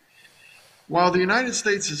 While the United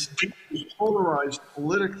States is deeply polarized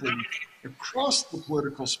politically across the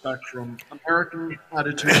political spectrum, American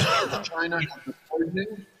attitudes towards China have been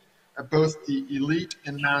hardening at both the elite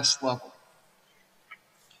and mass level.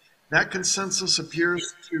 That consensus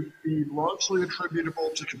appears to be largely attributable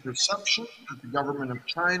to the perception that the government of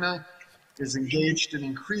China is engaged in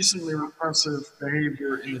increasingly repressive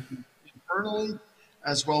behavior internally,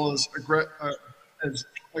 as well as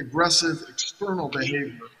aggressive external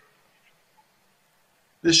behavior.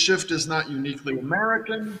 This shift is not uniquely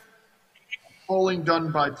American. Polling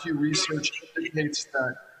done by Pew Research indicates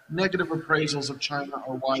that negative appraisals of China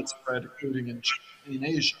are widespread, including in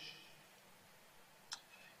Asia.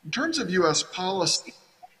 In terms of U.S. policy,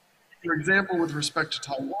 for example, with respect to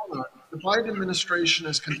Taiwan, the Biden administration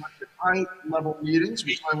has conducted high-level meetings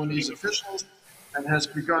with Taiwanese officials and has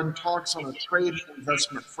begun talks on a trade and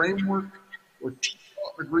investment framework, or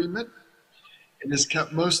TPA agreement. It has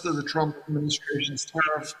kept most of the Trump administration's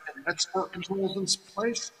tariff and export controls in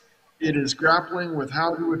place. It is grappling with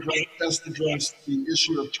how to best address the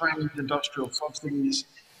issue of Chinese industrial subsidies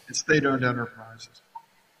and state-owned enterprises.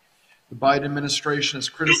 The Biden administration has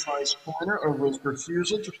criticized China over its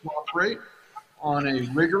refusal to cooperate on a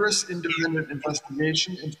rigorous independent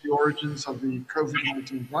investigation into the origins of the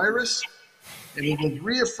COVID-19 virus, and it has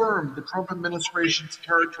reaffirmed the Trump administration's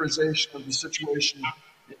characterization of the situation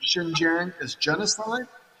in Xinjiang as genocide,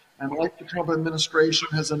 and like the Trump administration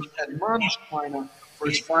has admonished China for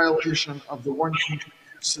its violation of the one country,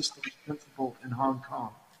 two systems principle in Hong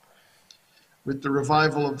Kong. With the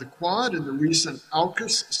revival of the Quad and the recent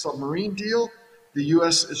AUKUS submarine deal, the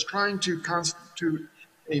U.S. is trying to constitute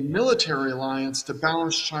a military alliance to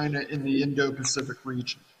balance China in the Indo-Pacific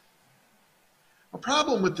region. A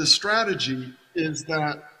problem with this strategy is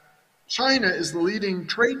that China is the leading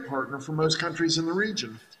trade partner for most countries in the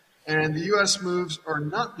region, and the U.S. moves are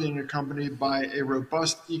not being accompanied by a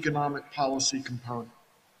robust economic policy component.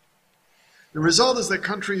 The result is that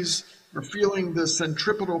countries are feeling the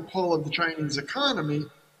centripetal pull of the Chinese economy,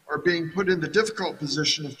 are being put in the difficult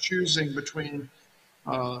position of choosing between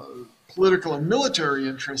political and military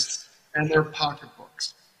interests and their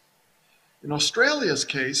pocketbooks. In Australia's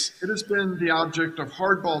case, it has been the object of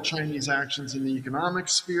hardball Chinese actions in the economic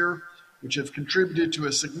sphere, which have contributed to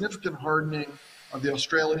a significant hardening of the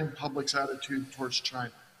Australian public's attitude towards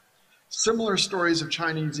China. Similar stories of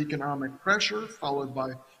Chinese economic pressure, followed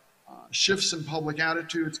by shifts in public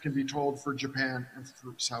attitudes, can be told for Japan and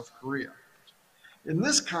for South Korea. In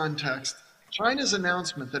this context, China's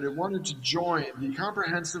announcement that it wanted to join the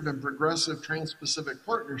Comprehensive and Progressive Trans-Pacific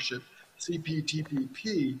Partnership,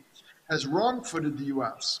 CPTPP, has wrong-footed the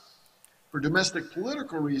U.S. For domestic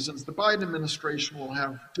political reasons, the Biden administration will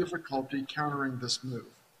have difficulty countering this move.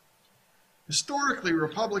 Historically,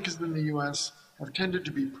 Republicans in the U.S. have tended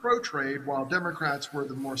to be pro-trade, while Democrats were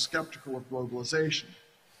the more skeptical of globalization.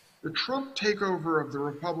 The Trump takeover of the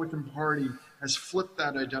Republican Party has flipped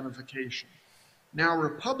that identification. Now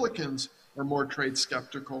Republicans are more trade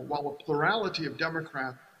skeptical, while a plurality of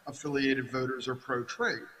Democrat-affiliated voters are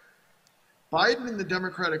pro-trade. Biden and the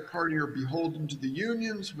Democratic Party are beholden to the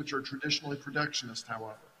unions, which are traditionally protectionist,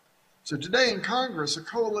 however. So today in Congress, a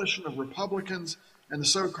coalition of Republicans and the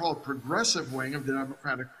so-called progressive wing of the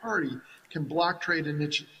Democratic Party can block trade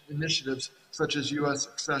initiatives such as U.S.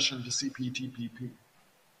 accession to CPTPP.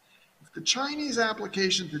 If the Chinese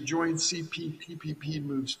application to join CPTPP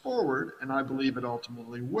moves forward, and I believe it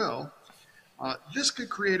ultimately will, this could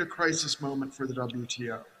create a crisis moment for the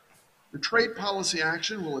WTO. The trade policy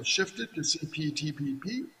action will have shifted to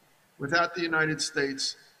CPTPP without the United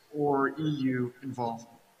States or EU involvement.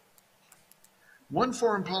 One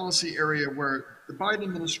foreign policy area where the Biden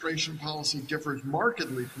administration policy differs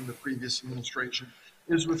markedly from the previous administration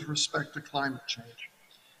is with respect to climate change.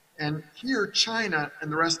 And here, China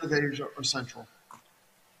and the rest of Asia are central.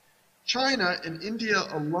 China and India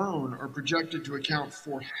alone are projected to account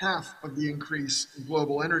for half of the increase in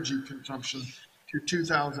global energy consumption to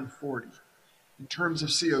 2040. In terms of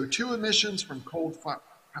CO2 emissions from coal-fired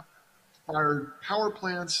power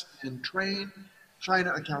plants and train,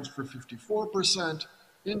 China accounts for 54%,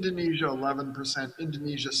 Indonesia 11%,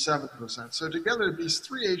 Indonesia 7%. So together, these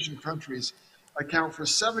three Asian countries account for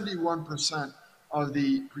 71% of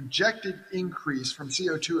the projected increase from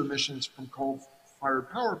CO2 emissions from coal-fired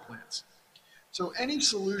power plants. So any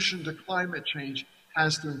solution to climate change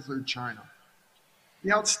has to include China.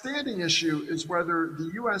 The outstanding issue is whether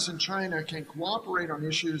the US and China can cooperate on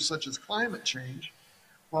issues such as climate change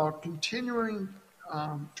while continuing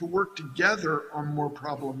to work together on more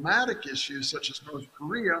problematic issues such as North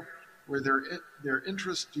Korea, where their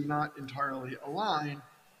interests do not entirely align,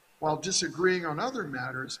 while disagreeing on other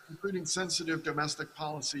matters, including sensitive domestic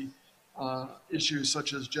policy issues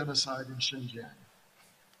such as genocide in Xinjiang.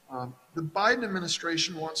 The Biden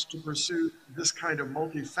administration wants to pursue this kind of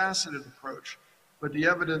multifaceted approach, but the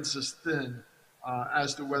evidence is thin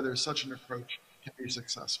as to whether such an approach can be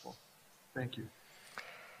successful. Thank you.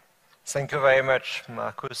 Thank you very much,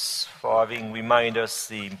 Marcus, for having reminded us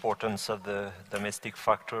the importance of the domestic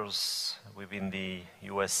factors within the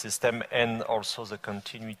US system and also the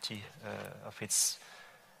continuity of its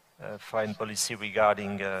foreign policy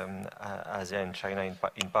regarding Asia and China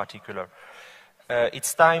in particular.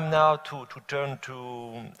 It's time now to turn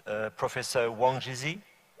to Professor Wang Jizi,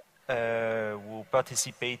 who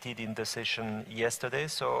participated in the session yesterday.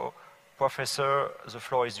 So, Professor, the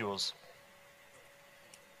floor is yours.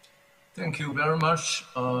 Thank you very much,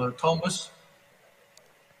 Thomas.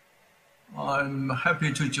 I'm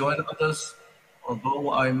happy to join others,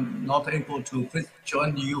 although I'm not able to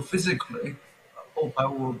join you physically. I hope I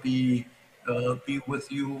will be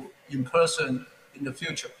with you in person in the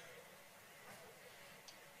future.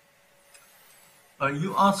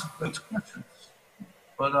 You asked great questions,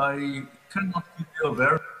 but I cannot give you a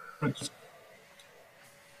very good.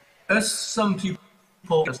 As some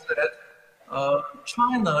people have said,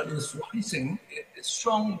 China is rising, it is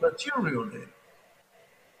strong materially,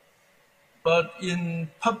 but in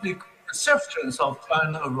public perceptions of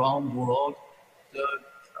China around the world,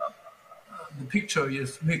 the picture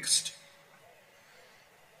is mixed.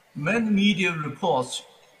 Many media reports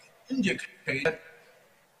indicate that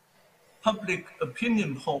public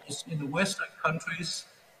opinion polls in the Western countries,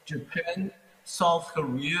 Japan, South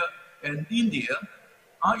Korea, and India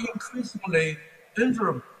are increasingly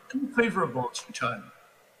unfavorable to China.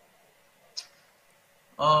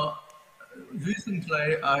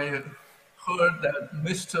 Recently, I heard that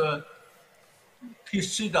Mr.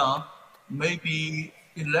 Kishida may be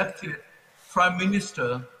elected Prime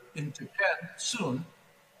Minister in Japan soon.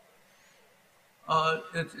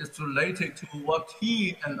 It is related to what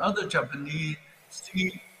he and other Japanese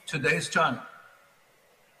see today's China.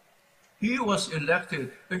 He was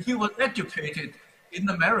educated in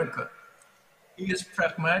America. He is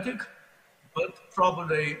pragmatic, but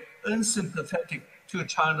probably unsympathetic to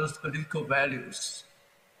China's political values.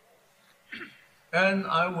 And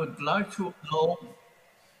I would like to know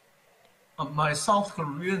my South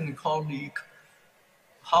Korean colleague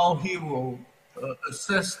how he will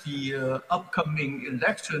assess the upcoming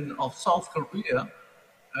election of South Korea,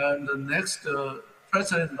 and the next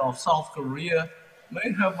president of South Korea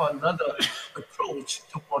may have another approach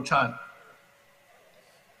toward China.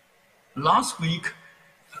 Last week,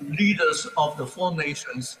 the leaders of the four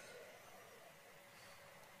nations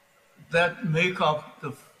that make up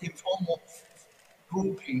the informal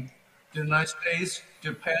grouping, the United States,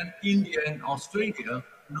 Japan, India, and Australia,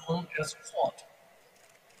 known as Quad,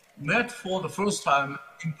 met for the first time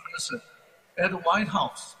in person at the White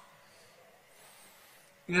House.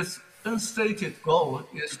 Its unstated goal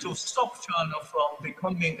is to stop China from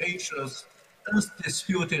becoming Asia's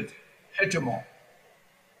undisputed hegemon.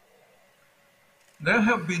 There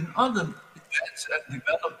have been other events and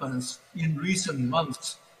developments in recent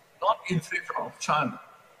months not in favor of China,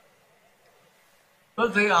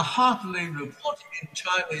 but they are hardly reported in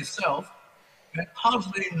China itself and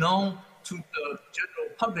hardly known to the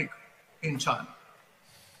general public in China.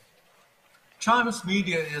 China's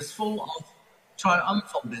media is full of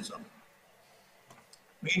triumphalism,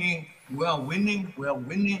 meaning we are winning,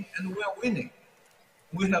 and we are winning.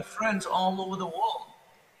 We have friends all over the world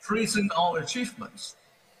praising our achievements.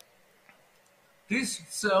 This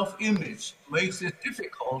self-image makes it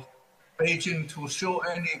difficult for Beijing to show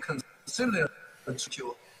any conciliatory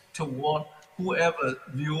toward whoever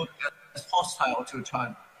viewed as hostile to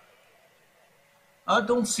China. I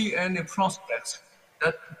don't see any prospects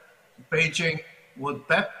that Beijing would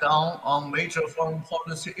back down on major foreign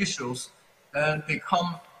policy issues and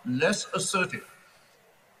become less assertive,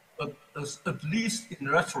 at least in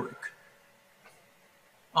rhetoric.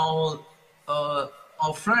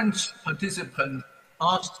 Our French participant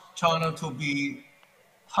asked China to be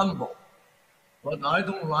humble, but I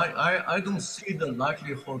don't see the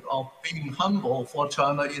likelihood of being humble for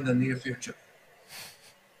China in the near future.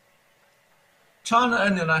 China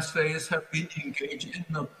and the United States have been engaged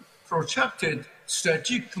in a protracted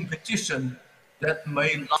strategic competition that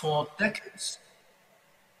may last for decades.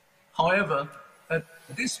 However, at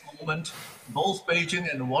this moment, both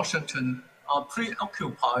Beijing and Washington are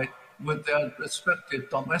preoccupied with their respective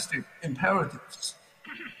domestic imperatives.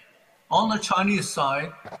 On the Chinese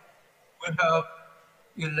side, we have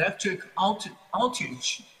electric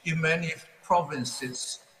outage in many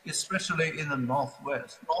provinces, especially in the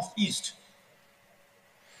northeast.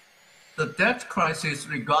 The debt crisis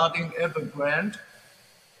regarding Evergrande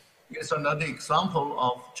is another example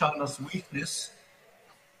of China's weakness.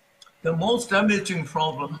 The most damaging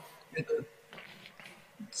problem is the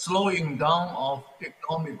slowing down of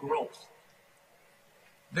economic growth.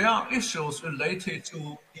 There are issues related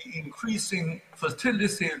to the increasing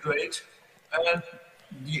fertility rate and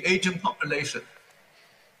the aging population.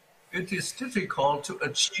 It is difficult to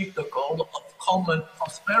achieve the goal of common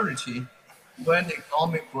prosperity when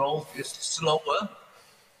economic growth is slower,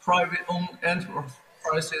 private-owned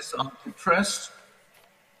enterprises are depressed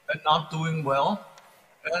and not doing well,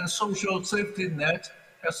 and social safety net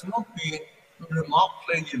has not been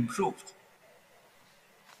remarkably improved.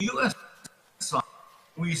 In the U.S. side,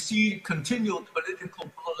 we see continued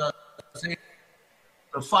political polarization,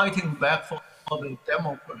 the fighting back for the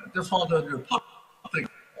Republic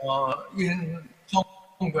in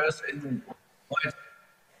Congress and White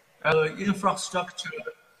infrastructure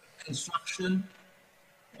construction,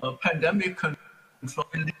 pandemic control,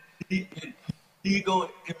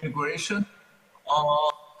 illegal immigration,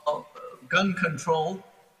 gun control,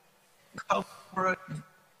 cover,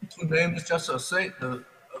 to name just a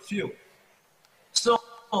few. So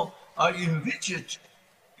I envisage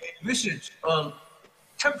a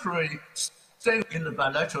temporary stay in the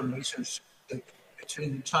bilateral relationship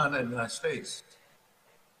between China and the United States.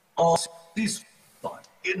 Or this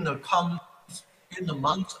in the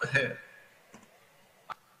months ahead.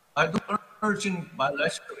 I don't urgent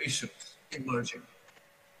bilateral issues emerging.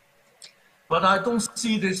 But I don't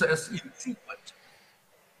see this as infrequent.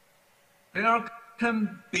 There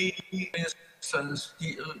can be, for instance,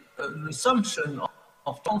 the resumption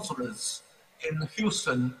of consulates in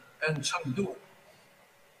Houston and Chengdu.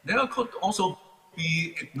 There could also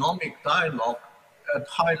be economic dialogue at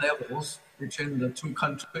high levels between the two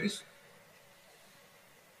countries.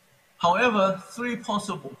 However, three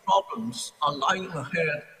possible problems are lying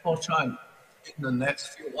ahead for China in the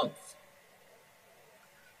next few months.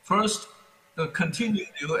 First, the continued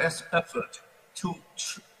U.S. effort to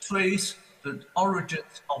trace the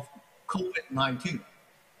origins of COVID-19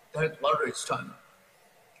 that worries China.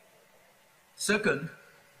 Second,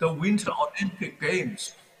 the Winter Olympic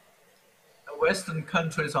Games. The Western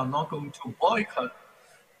countries are not going to boycott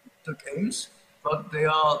the Games, but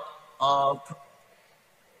their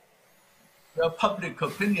public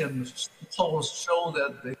opinion polls show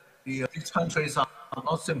that these countries are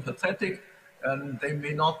not sympathetic and they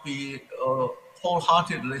may not be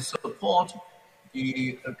wholeheartedly support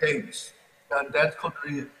the Games. And that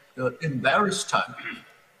could embarrass China.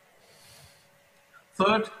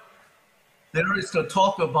 Third, there is the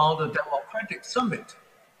talk about the Democratic Summit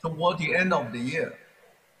toward the end of the year.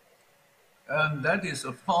 And that is,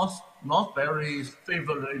 of course, not very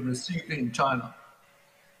favorably received in China.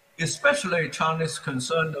 Especially China is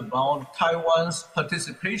concerned about Taiwan's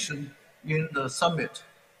participation in the summit.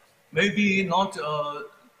 Maybe not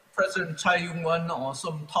President Tsai Ing-wen or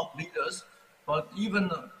some top leaders, but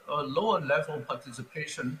even a lower level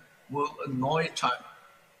participation will annoy China.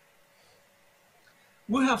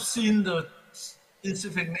 We have seen the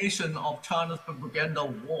intensification of China's propaganda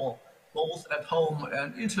war, both at home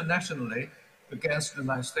and internationally, against the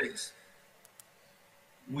United States.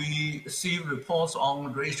 We see reports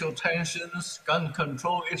on racial tensions, gun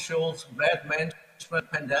control issues, bad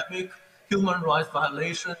management, pandemic, human rights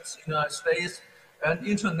violations in the United States, and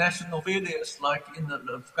international failures like in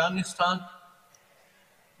Afghanistan.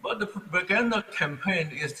 But the propaganda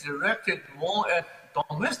campaign is directed more at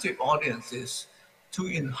domestic audiences to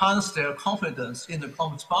enhance their confidence in the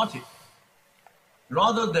Communist Party,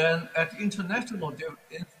 rather than at international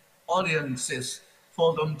audiences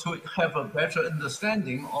for them to have a better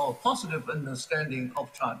understanding or positive understanding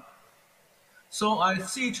of China. So I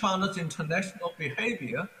see China's international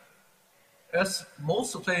behavior as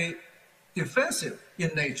mostly defensive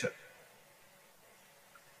in nature.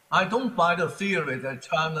 I don't buy the theory that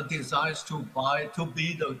China desires to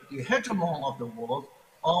be the hegemon of the world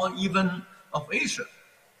or even of Asia.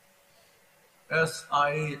 As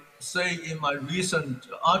I say in my recent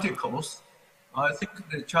articles, I think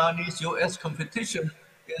the Chinese-US competition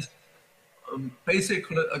is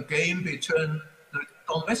basically a game between the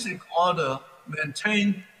domestic order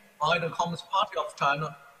maintained by the Communist Party of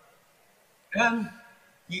China and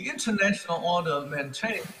the international order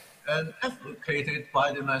maintained and advocated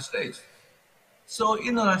by the United States. So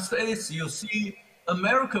in the United States, you see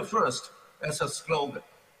America first as a slogan.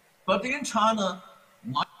 But in China,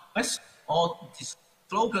 the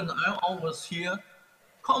slogan I always hear,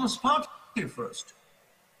 Communist Party first.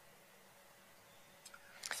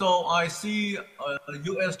 So I see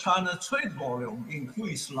US-China trade volume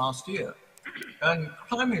increase last year. And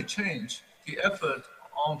climate change, the effort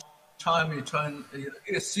on climate change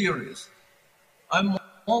is serious. I'm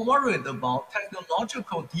more worried about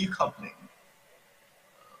technological decoupling.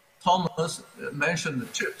 Thomas mentioned the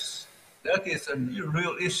chips. That is a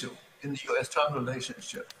real issue in the US-China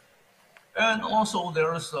relationship. And also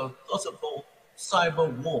there is a possible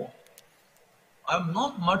cyber war. I'm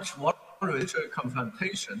not much worried about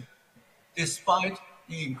confrontation, despite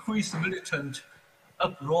the increased militant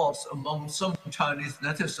uproars among some Chinese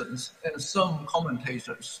netizens and some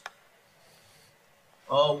commentators.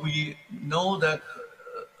 We know that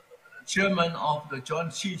chairman of the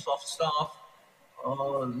Joint Chiefs of Staff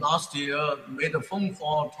last year made a phone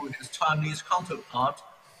call to his Chinese counterpart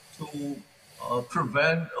to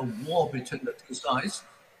prevent a war between the two sides.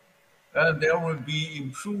 And there will be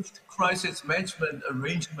improved crisis management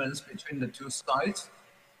arrangements between the two sides.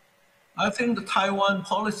 I think the Taiwan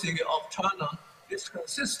policy of China is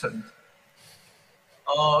consistent.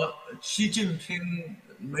 Xi Jinping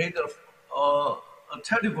made a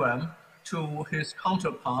telegram to his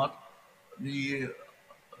counterpart, the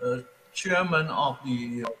chairman of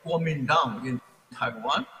the Kuomintang in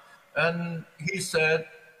Taiwan, and he said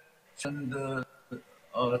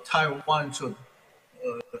Taiwan should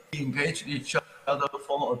engage each other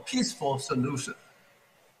for a peaceful solution.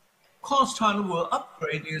 Of course, China will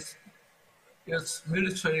upgrade its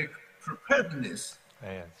military preparedness.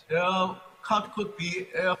 Yes. There could be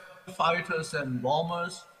air fighters and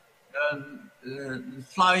bombers and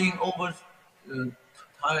flying over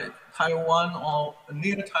Taiwan or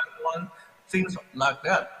near Taiwan, things like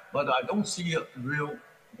that. But I don't see a real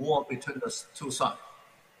war between the two sides.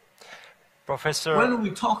 Professor, when we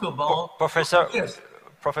talk about yes.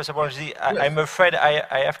 Professor Bonji, yes. I'm afraid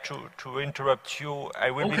I have to interrupt you.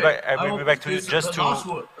 I will be back to you just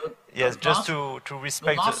to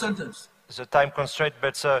respect the time constraint.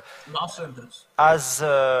 But last sentence.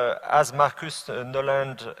 As Marcus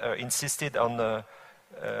Noland insisted on the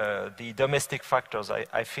domestic factors,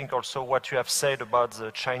 I think also what you have said about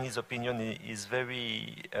the Chinese opinion is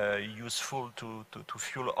very useful to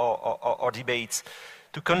fuel our debates.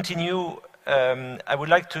 To continue, I would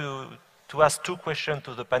like to ask two questions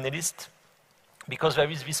to the panelists, because there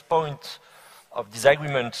is this point of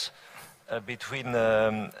disagreement between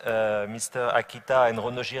Mr. Akita and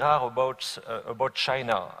Renaud Girard about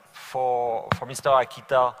China. For Mr.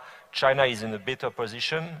 Akita, China is in a better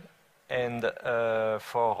position, and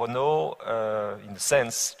for Renaud, in a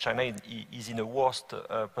sense, China is in a worse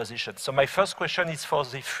position. So my first question is for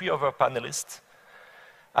the three other panelists.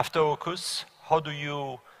 After AUKUS, how do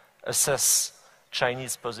you assess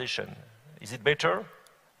Chinese position? Is it better,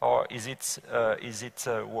 or is it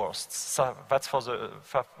worse? So that's for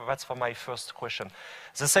my first question.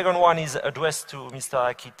 The second one is addressed to Mr.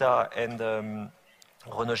 Akita and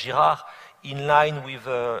Renaud Girard, in line with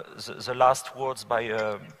the last words by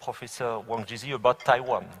Professor Wang Jizi about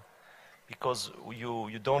Taiwan, because you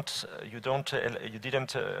have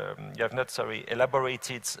not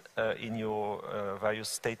elaborated in your various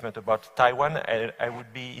statements about Taiwan. I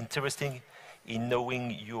would be interested in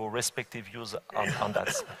knowing your respective views on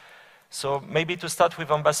that. So maybe to start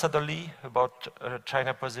with Ambassador Li about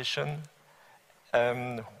China position,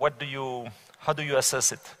 how do you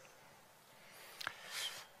assess it?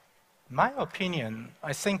 My opinion,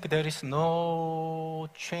 I think there is no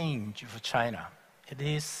change for China. It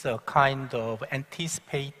is a kind of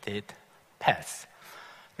anticipated path,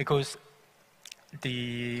 because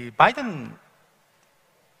the Biden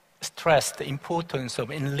stressed the importance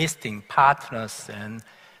of enlisting partners and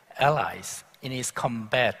allies in his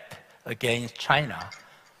combat against China,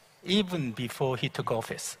 even before he took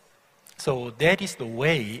office. So that is the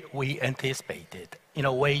way we anticipated, in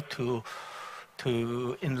a way to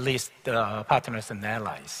enlist partners and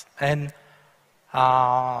allies. And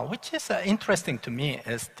which is interesting to me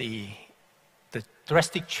is the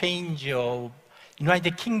drastic change of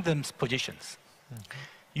United Kingdom's positions.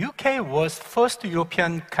 Mm-hmm. UK was first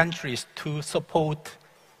European countries to support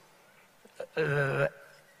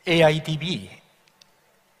AIDB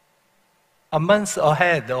a month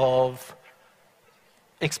ahead of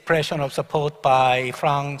expression of support by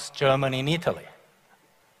France, Germany, and Italy.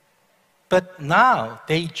 But now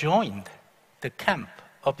they joined the camp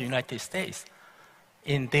of the United States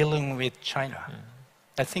in dealing with China. Mm-hmm.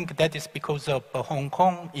 I think that is because of Hong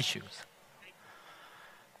Kong issues.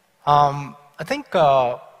 I think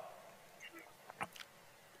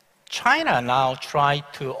China now tries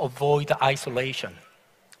to avoid isolation.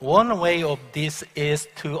 One way of this is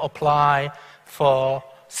to apply for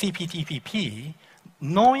CPTPP,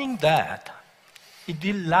 knowing that it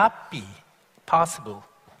will not be possible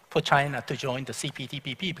for China to join the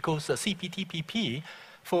CPTPP because the CPTPP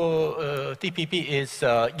for TPP is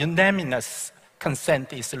unanimous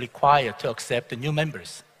consent is required to accept the new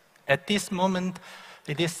members. At this moment,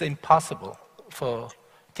 it is impossible for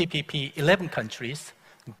TPP 11 countries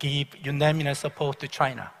give unanimous support to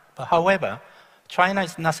China. But however, China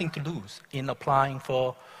has nothing to lose in applying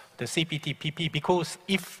for the CPTPP because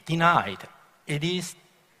if denied, it is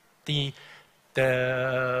the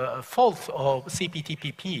fault of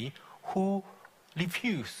CPTPP who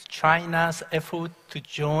refused China's effort to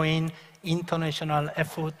join international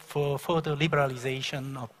effort for further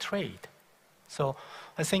liberalization of trade. So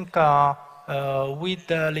I think with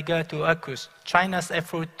regard to AUKUS, China's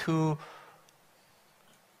effort to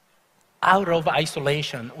out of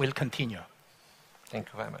isolation will continue. Thank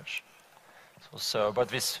you very much. So about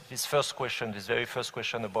this first question, this very first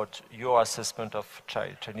question about your assessment of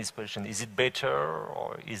Chinese position, is it better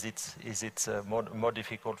or is it more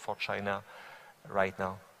difficult for China right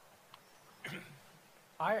now?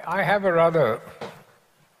 I have a rather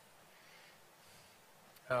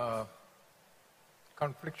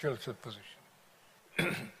conflictual position.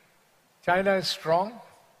 China is strong,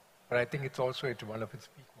 but I think it's also at one of its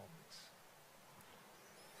peak moments.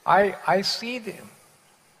 I see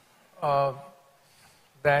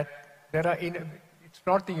that there are, it's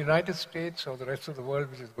not the United States or the rest of the world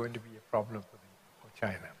which is going to be a problem for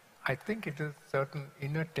China. I think it is certain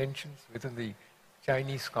inner tensions within the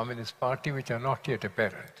Chinese Communist Party which are not yet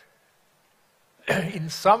apparent. In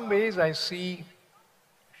some ways, I see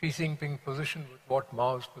Xi Jinping's position with what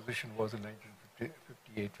Mao's position was in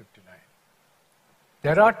 1958-59.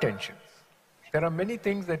 There are tensions. There are many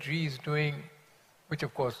things that Xi is doing, which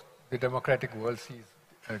of course the democratic world sees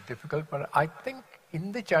difficult, but I think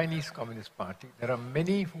in the Chinese Communist Party, there are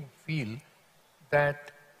many who feel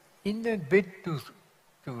that in a bid to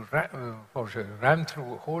ram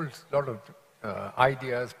through a whole lot of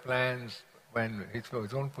ideas, plans, when it's for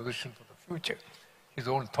his own position for the future, his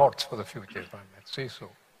own thoughts for the future, if I might say so.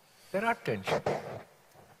 There are tensions.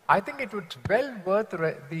 I think it would well worth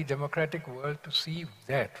the democratic world to see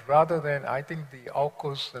that, rather than, I think, the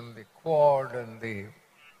AUKUS and the Quad and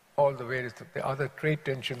all the various the other trade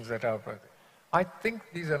tensions that are. I think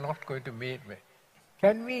these are not going to make way.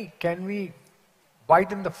 Can we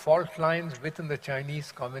widen the fault lines within the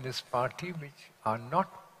Chinese Communist Party, which are not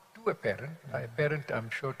too apparent? Apparent, I'm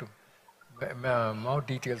sure, to more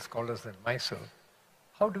detailed scholars than myself.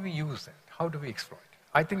 How do we use that? How do we exploit it?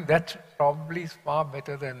 I think that probably is far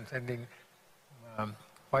better than sending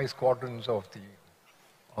 5 squadrons of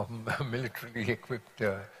militarily equipped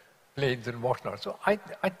planes and whatnot. So I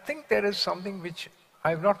think there is something which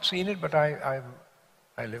I've not seen it, but I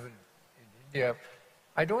live in India.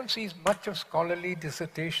 I don't see much of scholarly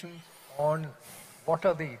dissertation on what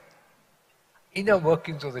are the inner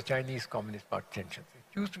workings of the Chinese Communist Party tensions.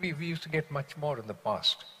 It used to be, we used to get much more in the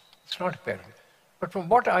past. It's not apparent. But from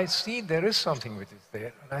what I see, there is something which is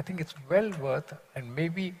there, and I think it's well worth, and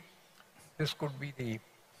maybe this could be the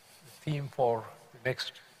theme for the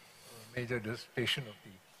next major dissertation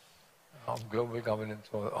of global governance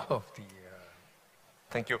or of the...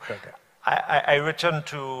 Thank you. I return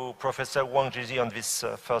to Professor Wang Jizi on this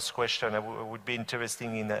first question. I would be interested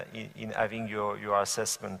in having your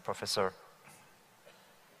assessment, Professor.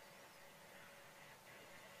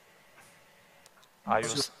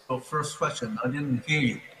 Your first question, I didn't hear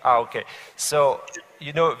you. Okay. So,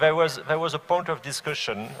 you know, there was a point of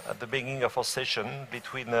discussion at the beginning of our session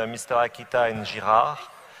between Mr. Akita and Girard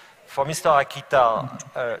for Mr.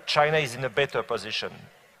 Akita, China is in a better position.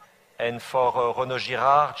 And for Renaud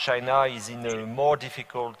Girard, China is in a more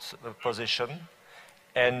difficult position.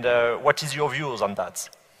 And what is your views on that?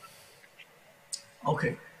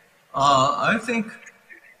 Okay. I think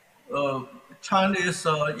China is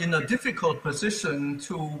in a difficult position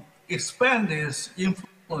to expand its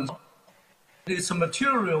influence. Its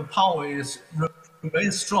material power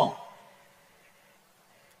remains strong.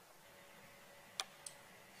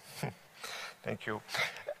 Thank you.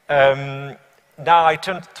 Now I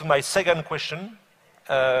turn to my second question,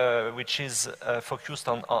 which is focused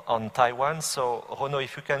on Taiwan. So, Renaud,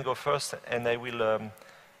 if you can go first, and I will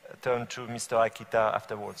turn to Mr. Akita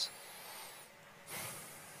afterwards.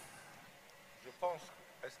 Je pense,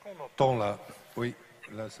 est-ce qu'on entend là? Oui,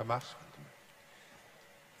 là ça marche.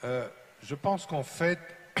 Je pense qu'en fait,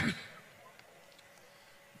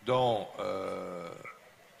 dans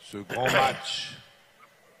ce grand match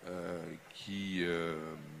qui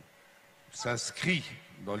s'inscrit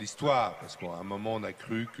dans l'histoire, parce qu'à un moment on a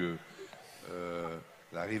cru que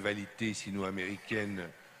la rivalité sino-américaine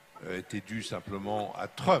était due simplement à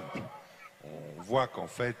Trump. On voit qu'en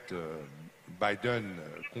fait Biden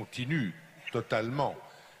continue totalement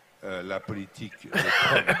la politique de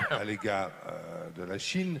Trump à l'égard de la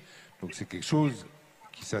Chine. Donc c'est quelque chose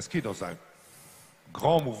qui s'inscrit dans un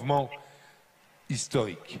grand mouvement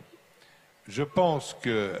historique. Je pense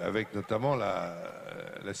qu'avec notamment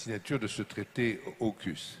la signature de ce traité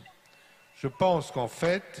AUKUS, je pense qu'en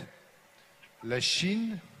fait, la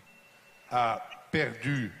Chine a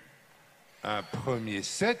perdu un premier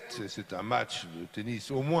set, c'est un match de tennis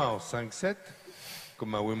au moins en 5-7,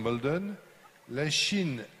 comme à Wimbledon. La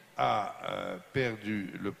Chine a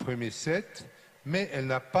perdu le premier set, mais elle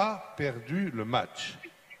n'a pas perdu le match.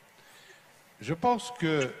 Je pense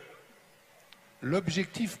que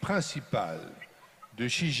l'objectif principal de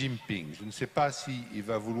Xi Jinping, je ne sais pas s'il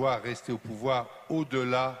va vouloir rester au pouvoir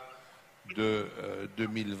au-delà de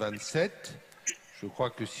 2027. Je crois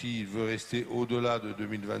que s'il veut rester au-delà de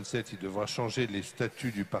 2027, il devra changer les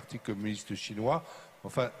statuts du Parti communiste chinois.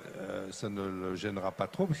 Enfin, ça ne le gênera pas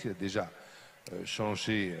trop, parce qu'il a déjà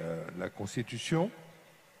changé la Constitution.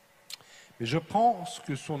 Mais je pense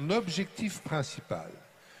que son objectif principal,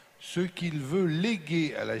 ce qu'il veut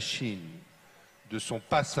léguer à la Chine de son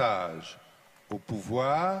passage au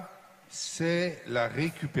pouvoir, c'est la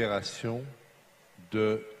récupération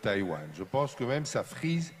de Taïwan. Je pense que même ça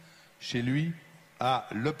frise chez lui à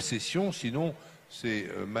l'obsession, sinon ces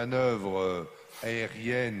manœuvres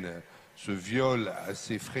aériennes, ce viol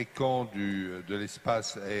assez fréquent de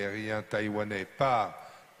l'espace aérien taïwanais par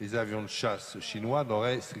les avions de chasse chinois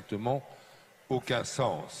n'aurait strictement aucun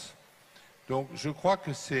sens. Donc je crois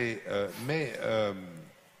que c'est...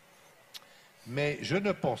 mais je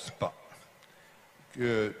ne pense pas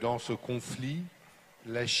que dans ce conflit,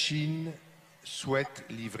 la Chine souhaite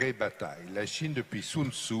livrer bataille. La Chine, depuis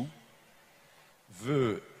Sun Tzu,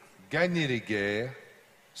 veut gagner les guerres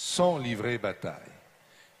sans livrer bataille.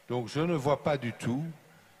 Donc je ne vois pas du tout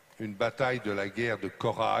une bataille de la guerre de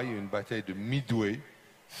Corail, une bataille de Midway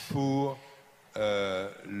pour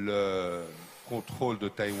le contrôle de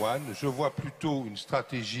Taïwan. Je vois plutôt une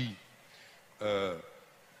stratégie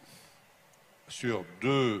sur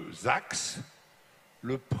deux axes.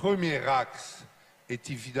 Le premier axe est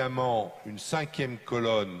évidemment une 5e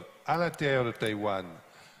colonne à l'intérieur de Taïwan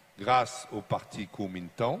grâce au parti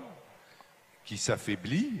Kuomintang, qui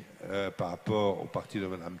s'affaiblit par rapport au parti de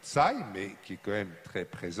Mme Tsai, mais qui est quand même très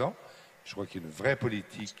présent. Je crois qu'il y a une vraie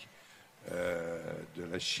politique de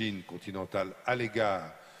la Chine continentale à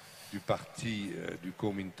l'égard du parti du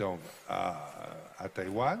Kuomintang à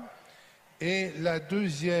Taïwan. Et la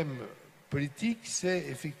deuxième politique, c'est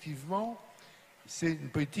effectivement une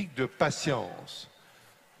politique de patience.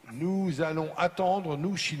 Nous allons attendre,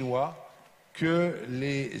 nous Chinois, que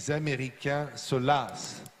les Américains se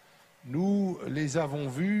lassent. Nous les avons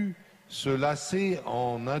vus se lasser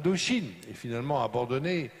en Indochine et finalement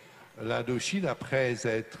abandonner l'Indochine après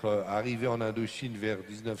être arrivés en Indochine vers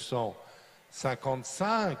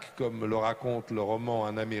 1955, comme le raconte le roman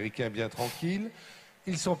Un Américain bien tranquille.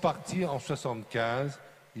 Ils sont partis en 1975,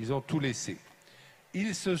 ils ont tout laissé.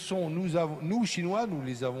 Nous, Chinois, nous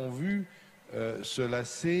les avons vus se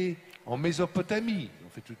lasser en Mésopotamie. On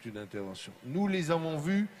fait toute une intervention. Nous les avons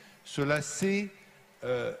vus se lasser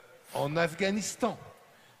en Afghanistan.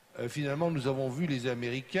 Finalement, nous avons vu les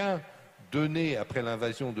Américains donner, après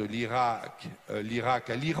l'invasion de l'Irak à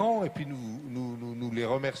l'Iran, et puis nous les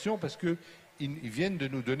remercions parce qu'ils viennent de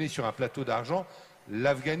nous donner sur un plateau d'argent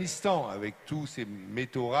l'Afghanistan, avec tous ses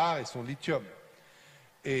métaux rares et son lithium.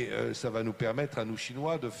 Et ça va nous permettre à nous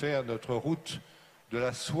Chinois de faire notre route de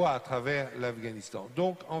la soie à travers l'Afghanistan.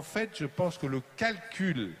 Donc, en fait, je pense que le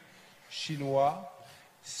calcul chinois,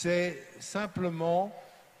 c'est simplement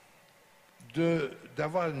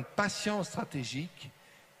d'avoir une patience stratégique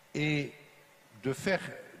et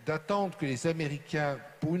d'attendre que les Américains,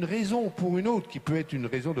 pour une raison ou pour une autre, qui peut être une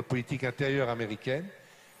raison de politique intérieure américaine,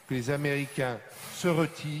 que les Américains se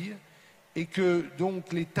retirent et que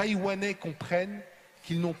donc les Taïwanais comprennent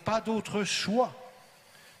qu'ils n'ont pas d'autre choix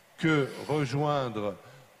que rejoindre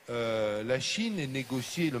la Chine et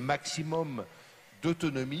négocier le maximum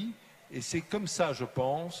d'autonomie. Et c'est comme ça, je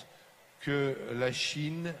pense, que la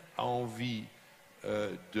Chine a envie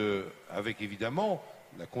avec évidemment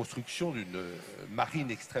la construction d'une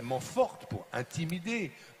marine extrêmement forte pour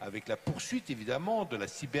intimider, avec la poursuite évidemment de la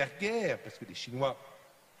cyberguerre, parce que les Chinois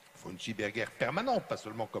font une cyberguerre permanente, pas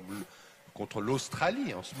seulement contre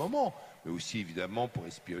l'Australie en ce moment, mais aussi évidemment pour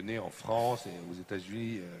espionner en France et aux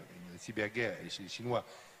États-Unis. La cyberguerre chez les Chinois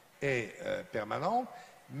est permanente,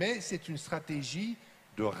 mais c'est une stratégie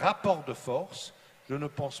de rapport de force. Je ne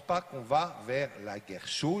pense pas qu'on va vers la guerre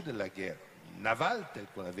chaude, la guerre navale, telle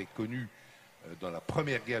qu'on avait connue dans la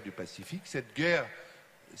première guerre du Pacifique. Cette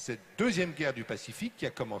deuxième guerre du Pacifique qui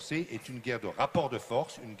a commencé est une guerre de rapport de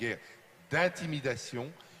force, une guerre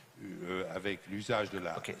d'intimidation avec l'usage de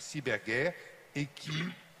la cyberguerre et qui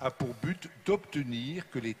a pour but d'obtenir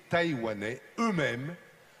que les Taïwanais eux-mêmes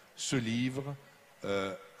se livrent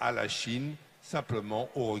à la Chine simplement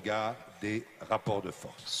au regard des rapports de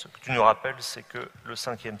force. Ce que tu nous rappelles, c'est que le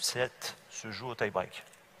 5e set se joue au tie-break.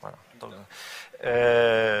 Voilà. Donc,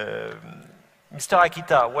 Mr.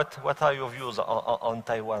 Akita, what are your views on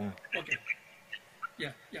Taiwan? Okay.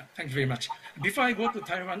 Yeah, thank you very much. Before I go to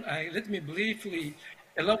Taiwan, let me briefly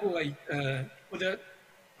elaborate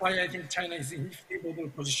why I think China is in a favorable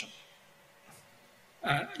position.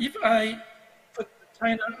 If I put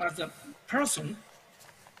China as a person,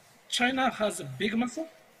 China has a big muscle,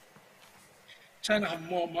 China has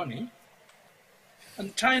more money,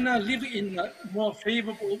 and China lives in a more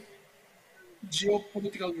favorable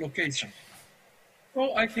geopolitical location.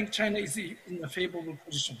 So I think China is in a favorable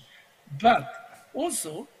position. But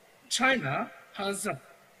also, China has a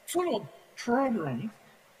full of problem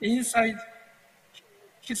inside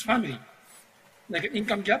his family, like an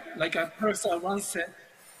income gap, like a person once said,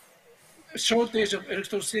 shortage of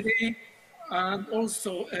electricity, and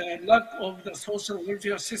also a lack of the social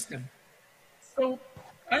welfare system. So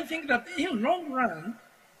I think that in long run,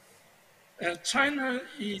 China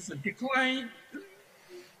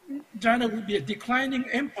will be a declining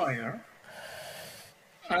empire,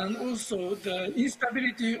 and also the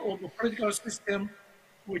instability of the political system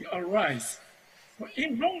will arise. So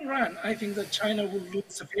in long run, I think that China will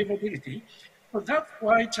lose favorability. So that's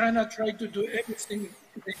why China tried to do everything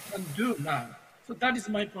they can do now. So that is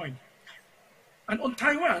my point. And on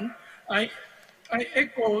Taiwan, I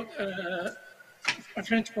echo a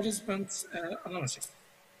French participant's analysis.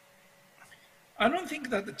 I don't think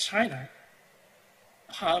that China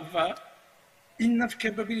have enough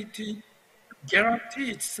capability to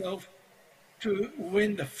guarantee itself to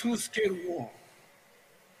win the full-scale war.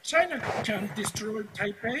 China can destroy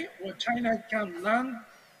Taipei, or China can land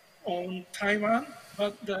on Taiwan,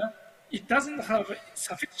 but it doesn't have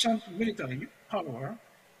sufficient military power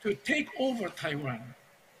to take over Taiwan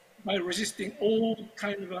by resisting all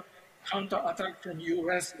kind of counterattack from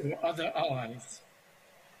US or other allies.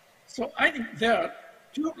 So I think there are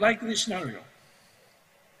two likely scenarios.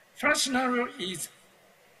 First scenario is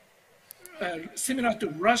similar to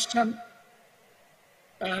Russian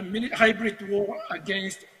hybrid war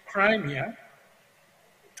against Crimea,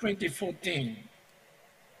 2014.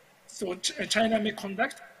 So China may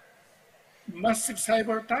conduct massive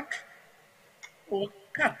cyber attack or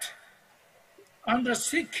cut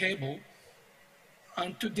undersea cable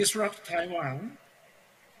and to disrupt Taiwan,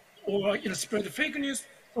 or spread fake news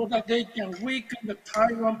so that they can weaken the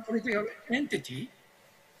Taiwan political entity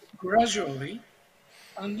gradually,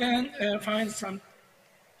 and then find some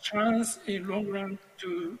chance in long run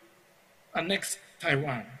to annex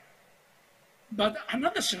Taiwan. But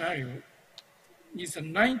another scenario is a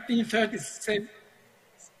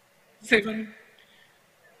 1937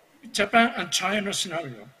 Japan and China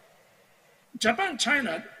scenario. Japan and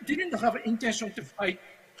China didn't have intention to fight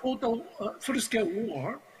total full-scale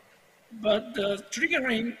war, but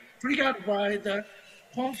triggered by the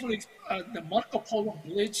conflict at the Marco Polo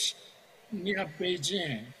Bridge near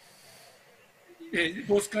Beijing.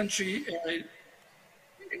 Both countries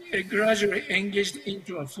gradually engaged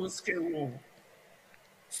into a full-scale war.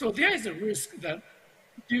 So there is a risk that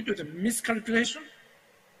due to the miscalculation,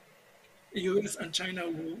 the US and China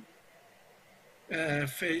will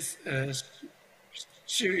face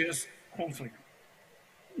serious conflict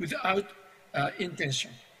without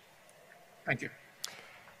intention. Thank you.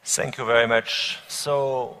 Thank you very much.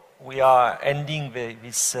 So we are ending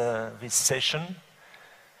this session.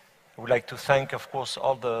 I would like to thank, of course,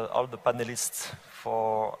 all the panelists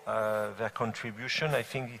for their contribution. I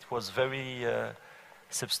think it was very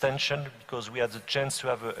substantial because we had the chance to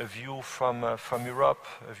have a view from Europe,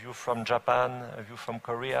 a view from Japan, a view from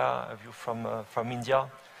Korea, a view from India,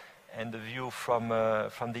 and a view from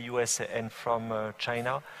the US and from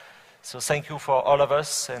China. So thank you for all of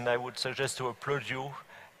us, and I would suggest to applaud you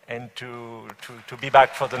and to be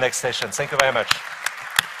back for the next session. Thank you very much.